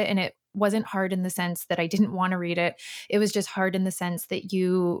should read it. And it wasn't hard in the sense that I didn't want to read it. It was just hard in the sense that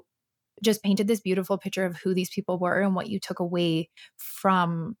you just painted this beautiful picture of who these people were and what you took away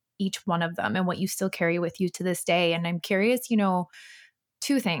from each one of them and what you still carry with you to this day. And I'm curious,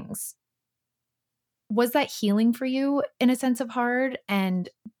 two things. Was that healing for you in a sense of hard? And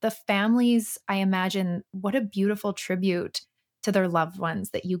the families, I imagine, what a beautiful tribute to their loved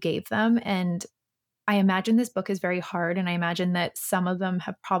ones that you gave them. And I imagine this book is very hard. And I imagine that some of them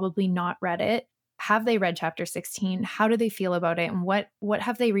have probably not read it. Have they read chapter 16? How do they feel about it? And what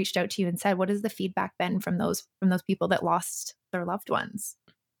have they reached out to you and said? What has the feedback been from those people that lost their loved ones?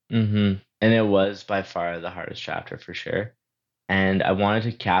 And it was by far the hardest chapter for sure. And I wanted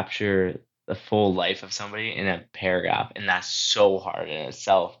to capture the full life of somebody in a paragraph, and that's so hard in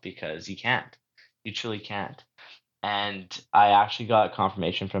itself because you can't. You truly can't. And I actually got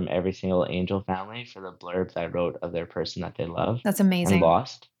confirmation from every single Angel family for the blurb that I wrote of their person that they love That's and amazing.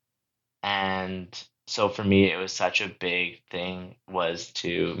 lost. And so for me, it was such a big thing was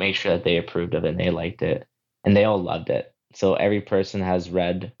to make sure that they approved of it and they liked it and they all loved it. So every person has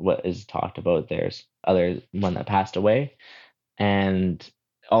read what is talked about. There's other one that passed away, and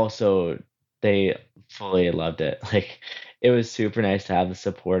also they fully loved it. Like it was super nice to have the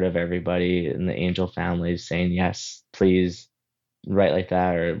support of everybody in the Angel families saying yes, please write like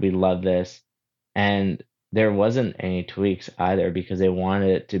that, or we love this. And there wasn't any tweaks either because they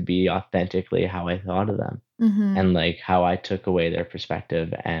wanted it to be authentically how I thought of them Hmm. and like how I took away their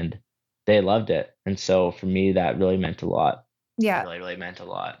perspective, and they loved it. And so for me that really meant a lot. It Yeah. really, really meant a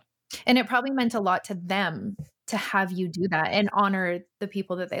lot. And it probably meant a lot to them to have you do that and honor the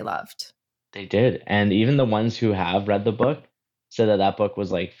people that they loved. They did. And even the ones who have read the book said that that book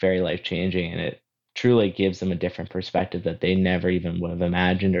was like very life changing, and it truly gives them a different perspective that they never even would have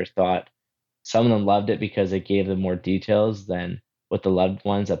imagined or thought. Some of them loved it because it gave them more details than what the loved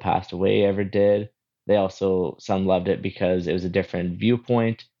ones that passed away ever did. They also, some loved it because it was a different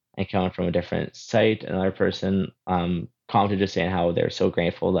viewpoint and coming from a different site. Another person commented just saying how they're so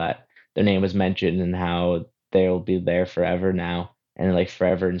grateful that their name was mentioned and how they'll be there forever now and like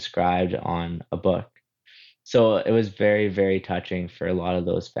forever inscribed on a book. So it was very, very touching for a lot of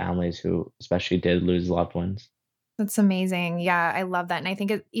those families who especially did lose loved ones. That's amazing. Yeah, I love that. And I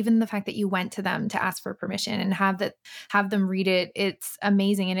think even the fact that you went to them to ask for permission and have them read it, it's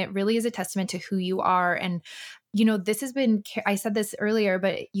amazing and it really is a testament to who you are and this has been I said this earlier,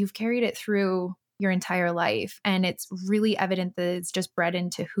 but you've carried it through your entire life. And it's really evident that it's just bred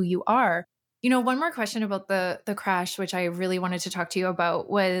into who you are. One more question about the crash, which I really wanted to talk to you about,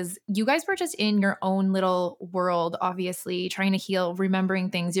 was you guys were just in your own little world, obviously, trying to heal,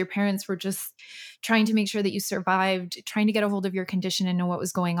 remembering things. Your parents were just trying to make sure that you survived, trying to get a hold of your condition and know what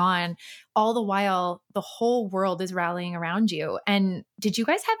was going on. All the while, the whole world is rallying around you. And did you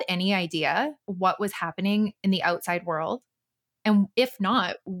guys have any idea what was happening in the outside world? And if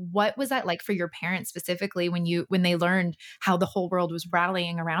not, what was that like for your parents specifically when they learned how the whole world was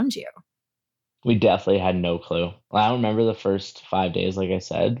rallying around you? We definitely had no clue. I don't remember the first 5 days, like I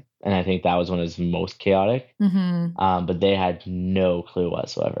said, and I think that was when it was most chaotic. Mhm. But they had no clue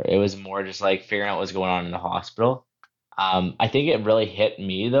whatsoever. It was more just like figuring out what's going on in the hospital. I think it really hit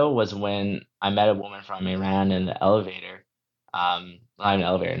me though was when I met a woman from Iran in the elevator. Not in the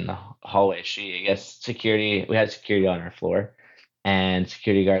elevator, in the hallway. I guess security. We had security on our floor, and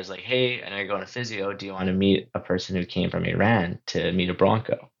security guards like, "Hey, I know you're going to physio. Do you want to meet a person who came from Iran to meet a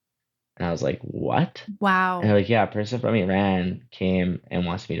Bronco?" And I was like, "What?" And Wow. they're like, "Yeah, a person from Iran came and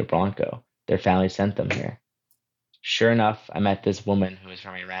wants to meet a Bronco. Their family sent them here." Sure enough, I met this woman who was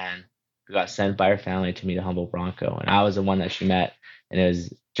from Iran who got sent by her family to meet a humble Bronco. And I was the one that she met. And it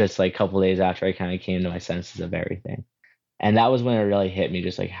was just like a couple days after I kind of came to my senses of everything. And that was when it really hit me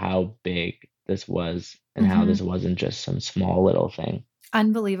just like how big this was and how Mhm. this wasn't just some small little thing.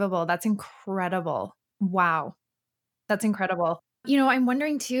 Unbelievable. That's incredible. Wow. That's incredible. I'm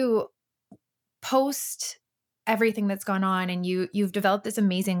wondering too, post everything that's gone on and you've developed this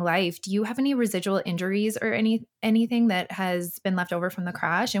amazing life, do you have any residual injuries or anything that has been left over from the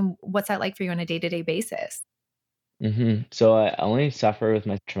crash? And what's that like for you on a day-to-day basis? So I only suffer with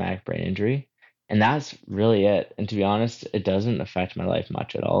my traumatic brain injury, and that's really it. And to be honest, it doesn't affect my life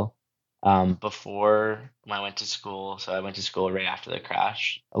much at all. Before when I went to school, so I went to school right after the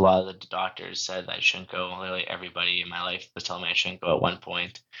crash. A lot of the doctors said that I shouldn't go. Literally everybody in my life was telling me I shouldn't go at one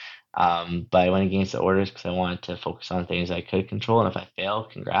point. But I went against the orders because I wanted to focus on things I could control. And if I fail,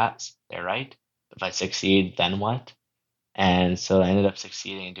 congrats, they're right. If I succeed, then what? And so I ended up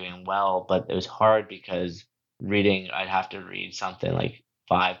succeeding and doing well, but it was hard because reading, I'd have to read something like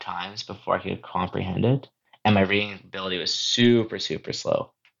 5 times before I could comprehend it. And my reading ability was super, super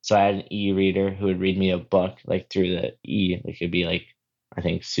slow. So I had an e-reader who would read me a book like through the e. It could be like, I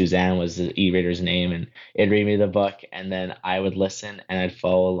think Suzanne was the e-reader's name, and it'd read me the book, and then I would listen and I'd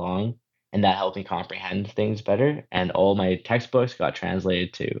follow along, and that helped me comprehend things better. And all my textbooks got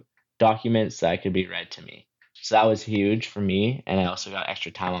translated to documents that could be read to me. So that was huge for me. And I also got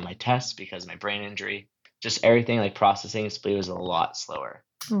extra time on my tests because of my brain injury. Just everything like processing speed was a lot slower.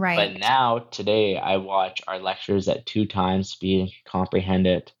 But Right. now, today, I watch our lectures at 2 times speed and can comprehend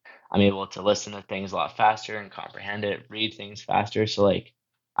it. I'm able to listen to things a lot faster and comprehend it, read things faster. So, like,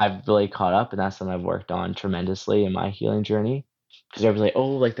 I've really caught up, and that's something I've worked on tremendously in my healing journey. Because everyone's like,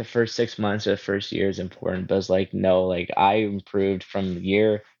 oh, like the first 6 months or the first year is important. But it's like, no, like, I improved from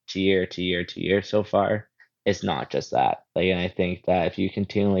year to year to year to year so far. It's not just that. Like, and I think that if you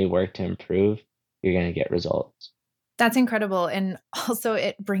continually work to improve, you're going to get results. That's incredible. And also,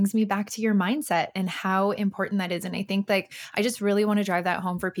 it brings me back to your mindset and how important that is. And I think, like, I just really want to drive that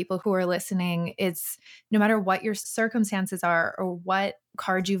home for people who are listening. It's no matter what your circumstances are or what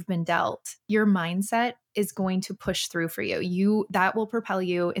card you've been dealt, your mindset is going to push through for you. That will propel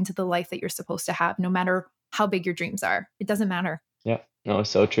you into the life that you're supposed to have, no matter how big your dreams are. It doesn't matter. Yeah, no, it's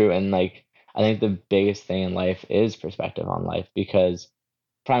so true. And like, I think the biggest thing in life is perspective on life because,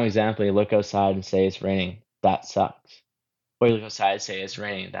 prime example, you look outside and say it's raining, that sucks. Or you look outside and say it's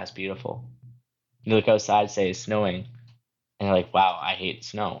raining, that's beautiful. You look outside and say it's snowing, and you're like, wow, I hate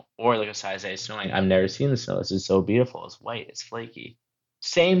snow. Or you look outside and say it's snowing, I've never seen the snow. This is so beautiful. It's white, it's flaky.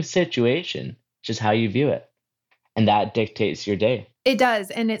 Same situation, just how you view it. And that dictates your day. It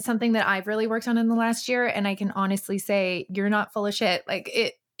does. And it's something that I've really worked on in the last year. And I can honestly say, you're not full of shit. Like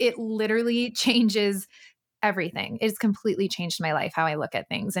it literally changes everything. It's completely changed my life, how I look at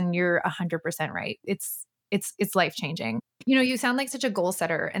things. And you're 100% right. It's life changing. You sound like such a goal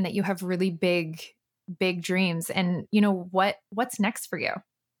setter and that you have really big dreams. And what's next for you?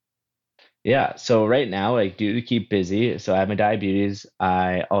 Yeah, so right now, like, due to keep busy, so I have my diabetes.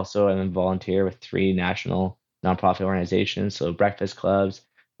 I also am a volunteer with 3 national nonprofit organizations, so Breakfast Clubs,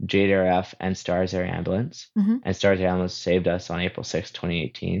 JDRF, and Stars Air Ambulance. Mhm. And Stars Air Ambulance saved us on April 6th,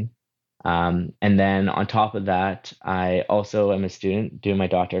 2018. And then on top of that, I also am a student doing my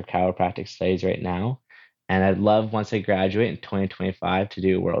Doctor of Chiropractic studies right now. And I'd love once I graduate in 2025 to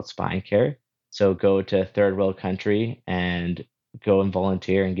do World Spine Care. So go to a third world country and go and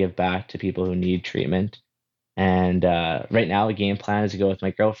volunteer and give back to people who need treatment And right now, the game plan is to go with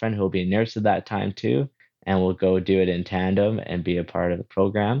my girlfriend, who will be a nurse at that time too, and we'll go do it in tandem and be a part of the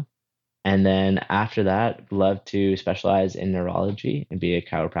program. And then after that, love to specialize in neurology and be a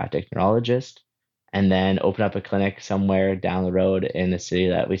chiropractic neurologist, and then open up a clinic somewhere down the road in the city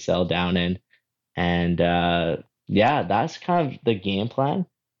that we settle down in. And yeah, that's kind of the game plan.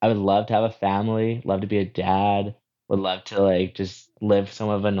 I would love to have a family, love to be a dad, would love to like just live some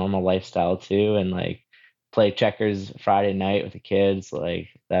of a normal lifestyle too, and like play checkers Friday night with the kids. Like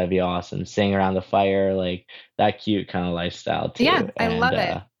that'd be awesome. Sing around the fire, like that cute kind of lifestyle Yeah, too. I And love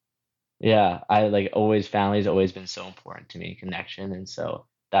it. yeah, I like always family's always been so important to me, connection, and so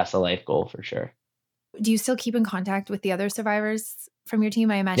that's a life goal for sure. Do you still keep in contact with the other survivors from your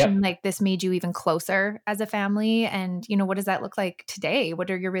team? I imagine Yep. like this made you even closer as a family. And, what does that look like today? What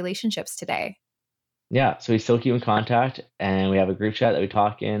are your relationships today? Yeah, so we still keep in contact and we have a group chat that we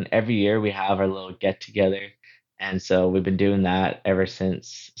talk in. Every year we have our little get together. And so we've been doing that ever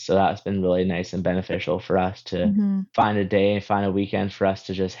since. So that's been really nice and beneficial for us to Hmm. find a day and find a weekend for us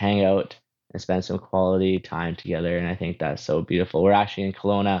to just hang out and spend some quality time together. And I think that's so beautiful. We're actually in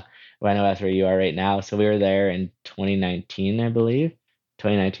Kelowna. I know that's where you are right now. So we were there in 2019, I believe.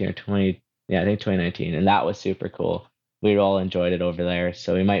 2019 or 20, yeah, I think 2019. And that was super cool. We all enjoyed it over there.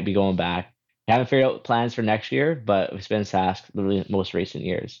 So we might be going back. Haven't figured out plans for next year, but it's been Sask the most recent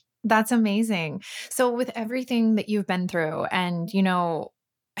years. That's amazing. So, with everything that you've been through, and,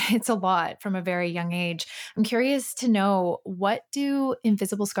 it's a lot from a very young age, I'm curious to know, what do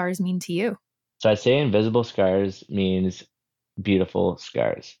invisible scars mean to you? So I say invisible scars means beautiful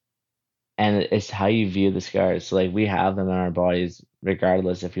scars. And it's how you view the scars. So like we have them in our bodies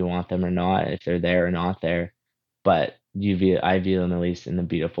regardless if you want them or not, if they're there or not there. But I view them at least in a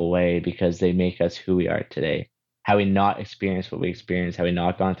beautiful way because they make us who we are today. Had we not experienced what we experienced, had we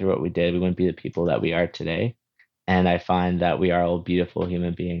not gone through what we did, we wouldn't be the people that we are today. And I find that we are all beautiful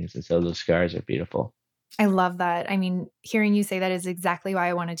human beings, and so those scars are beautiful. I love that. I mean, hearing you say that is exactly why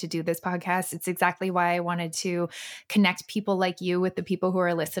I wanted to do this podcast. It's exactly why I wanted to connect people like you with the people who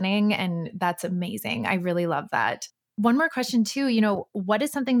are listening. And that's amazing. I really love that. One more question, too. What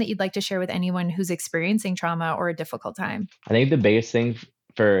is something that you'd like to share with anyone who's experiencing trauma or a difficult time? I think the biggest thing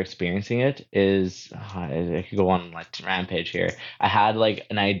for experiencing it is I could go on like rampage here. I had like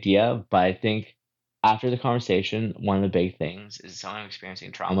an idea, but I think after the conversation, one of the big things is someone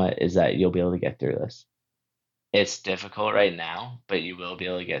experiencing trauma is that you'll be able to get through this. It's difficult right now, but you will be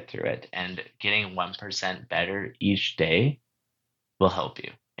able to get through it. And getting 1% better each day will help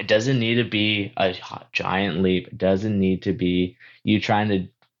you. It doesn't need to be a giant leap. It doesn't need to be you trying to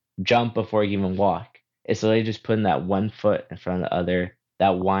jump before you even walk. It's literally just putting that one foot in front of the other,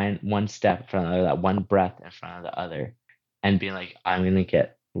 that one step in front of the other, that one breath in front of the other, and being like, I'm gonna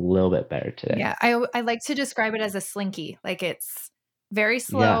get a little bit better today. Yeah, I like to describe it as a slinky. Like, it's very Yeah,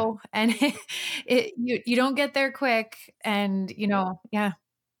 slow, and you don't get there quick, and, yeah.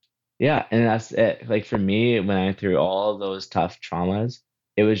 yeah, and that's it. Like for me, when I went through all those tough traumas,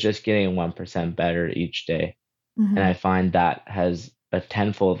 it was just getting 1% better each day. And I Mhm, find that has a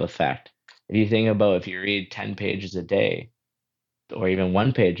tenfold effect. If you think about if you read 10 pages a day, or even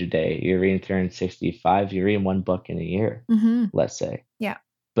one page a day, you're reading 365, you're reading one book in a year, mhm. let's say. Yeah,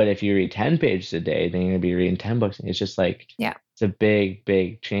 But if you read 10 pages a day, then you're gonna be reading 10 books. And it's just like yeah. it's a big,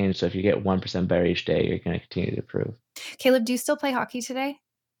 big change. So if you get 1% better each day, you're gonna continue to improve. Caleb, do you still play hockey today?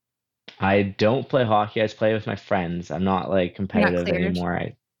 I don't play hockey, I just play with my friends. I'm not like You're not competitive cleared? anymore.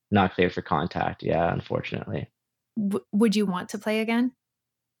 I'm not clear for contact, yeah, unfortunately. Would you want to play again?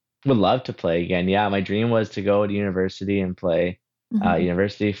 Would love to play again. Yeah, my dream was to go to university and play Mhm.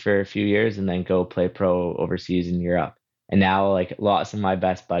 university for a few years and then go play pro overseas in Europe. And now, like lots of my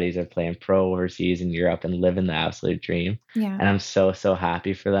best buddies are playing pro overseas in Europe and living the absolute dream. Yeah. And I'm so, so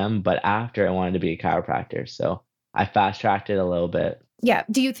happy for them. But after I wanted to be a chiropractor, so I fast tracked it a little bit. Yeah.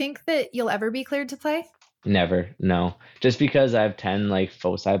 Do you think that you'll ever be cleared to play? Never, no. Just because I have 10 like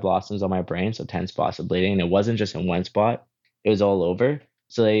foci blossoms on my brain, so 10 spots of bleeding, and it wasn't just in one spot, it was all over.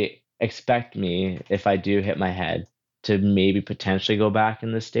 So they expect me, if I do hit my head, to maybe potentially go back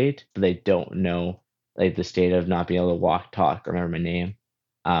in the state, but they don't know like the state of not being able to walk, talk, remember my name.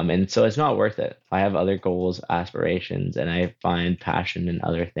 And so it's not worth it. I have other goals, aspirations, and I find passion in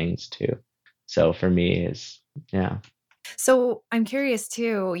other things too. So for me, is yeah. So I'm curious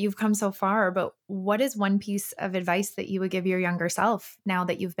too, you've come so far, but what is one piece of advice that you would give your younger self now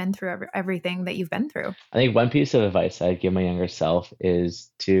that you've been through everything that you've been through? I think one piece of advice I'd give my younger self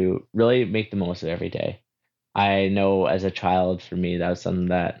is to really make the most of every day. I know as a child, for me, that was something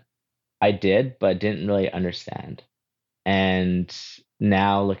that I did, but didn't really understand. And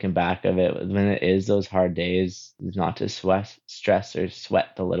now looking back of it, when it is those hard days, not to stress or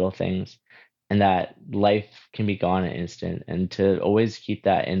sweat the little things, and that life can be gone in an instant, and to always keep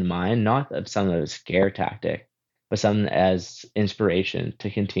that in mind, not of some of a scare tactic, but something as inspiration to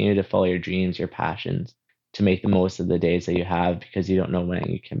continue to follow your dreams, your passions, to make the most of the days that you have because you don't know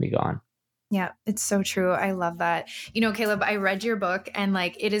when you can be gone. Yeah, it's so true. I love that. Kaleb, I read your book and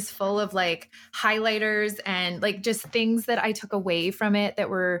like it is full of like highlighters and like just things that I took away from it that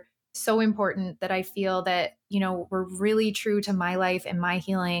were so important that I feel that, were really true to my life and my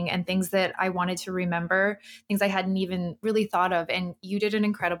healing and things that I wanted to remember, things I hadn't even really thought of. And you did an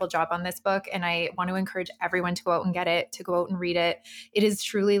incredible job on this book. And I want to encourage everyone to go out and get it, to go out and read it. It is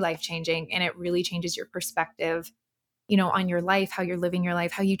truly life changing and it really changes your perspective on your life, how you're living your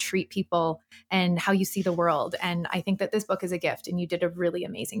life, how you treat people, and how you see the world. And I think that this book is a gift and you did a really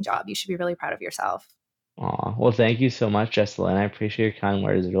amazing job. You should be really proud of yourself. Aw, well, thank you so much, Jessalyn. I appreciate your kind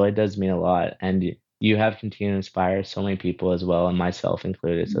words. It really does mean a lot. And you have continued to inspire so many people as well, and myself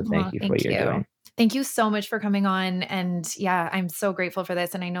included. So thank Well, you for what thank you're you. doing. Thank you so much for coming on. And yeah, I'm so grateful for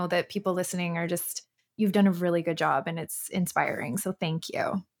this. And I know that people listening are just, you've done a really good job and it's inspiring. So thank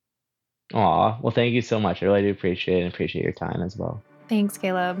you. Aw, well, thank you so much. I really do appreciate it and appreciate your time as well. Thanks,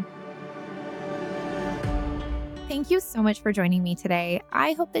 Kaleb. Thank you so much for joining me today.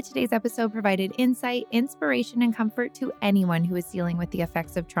 I hope that today's episode provided insight, inspiration, and comfort to anyone who is dealing with the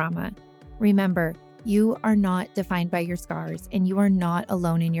effects of trauma. Remember, you are not defined by your scars, and you are not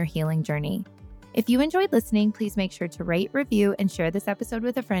alone in your healing journey. If you enjoyed listening, please make sure to rate, review, and share this episode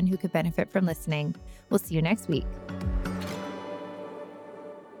with a friend who could benefit from listening. We'll see you next week.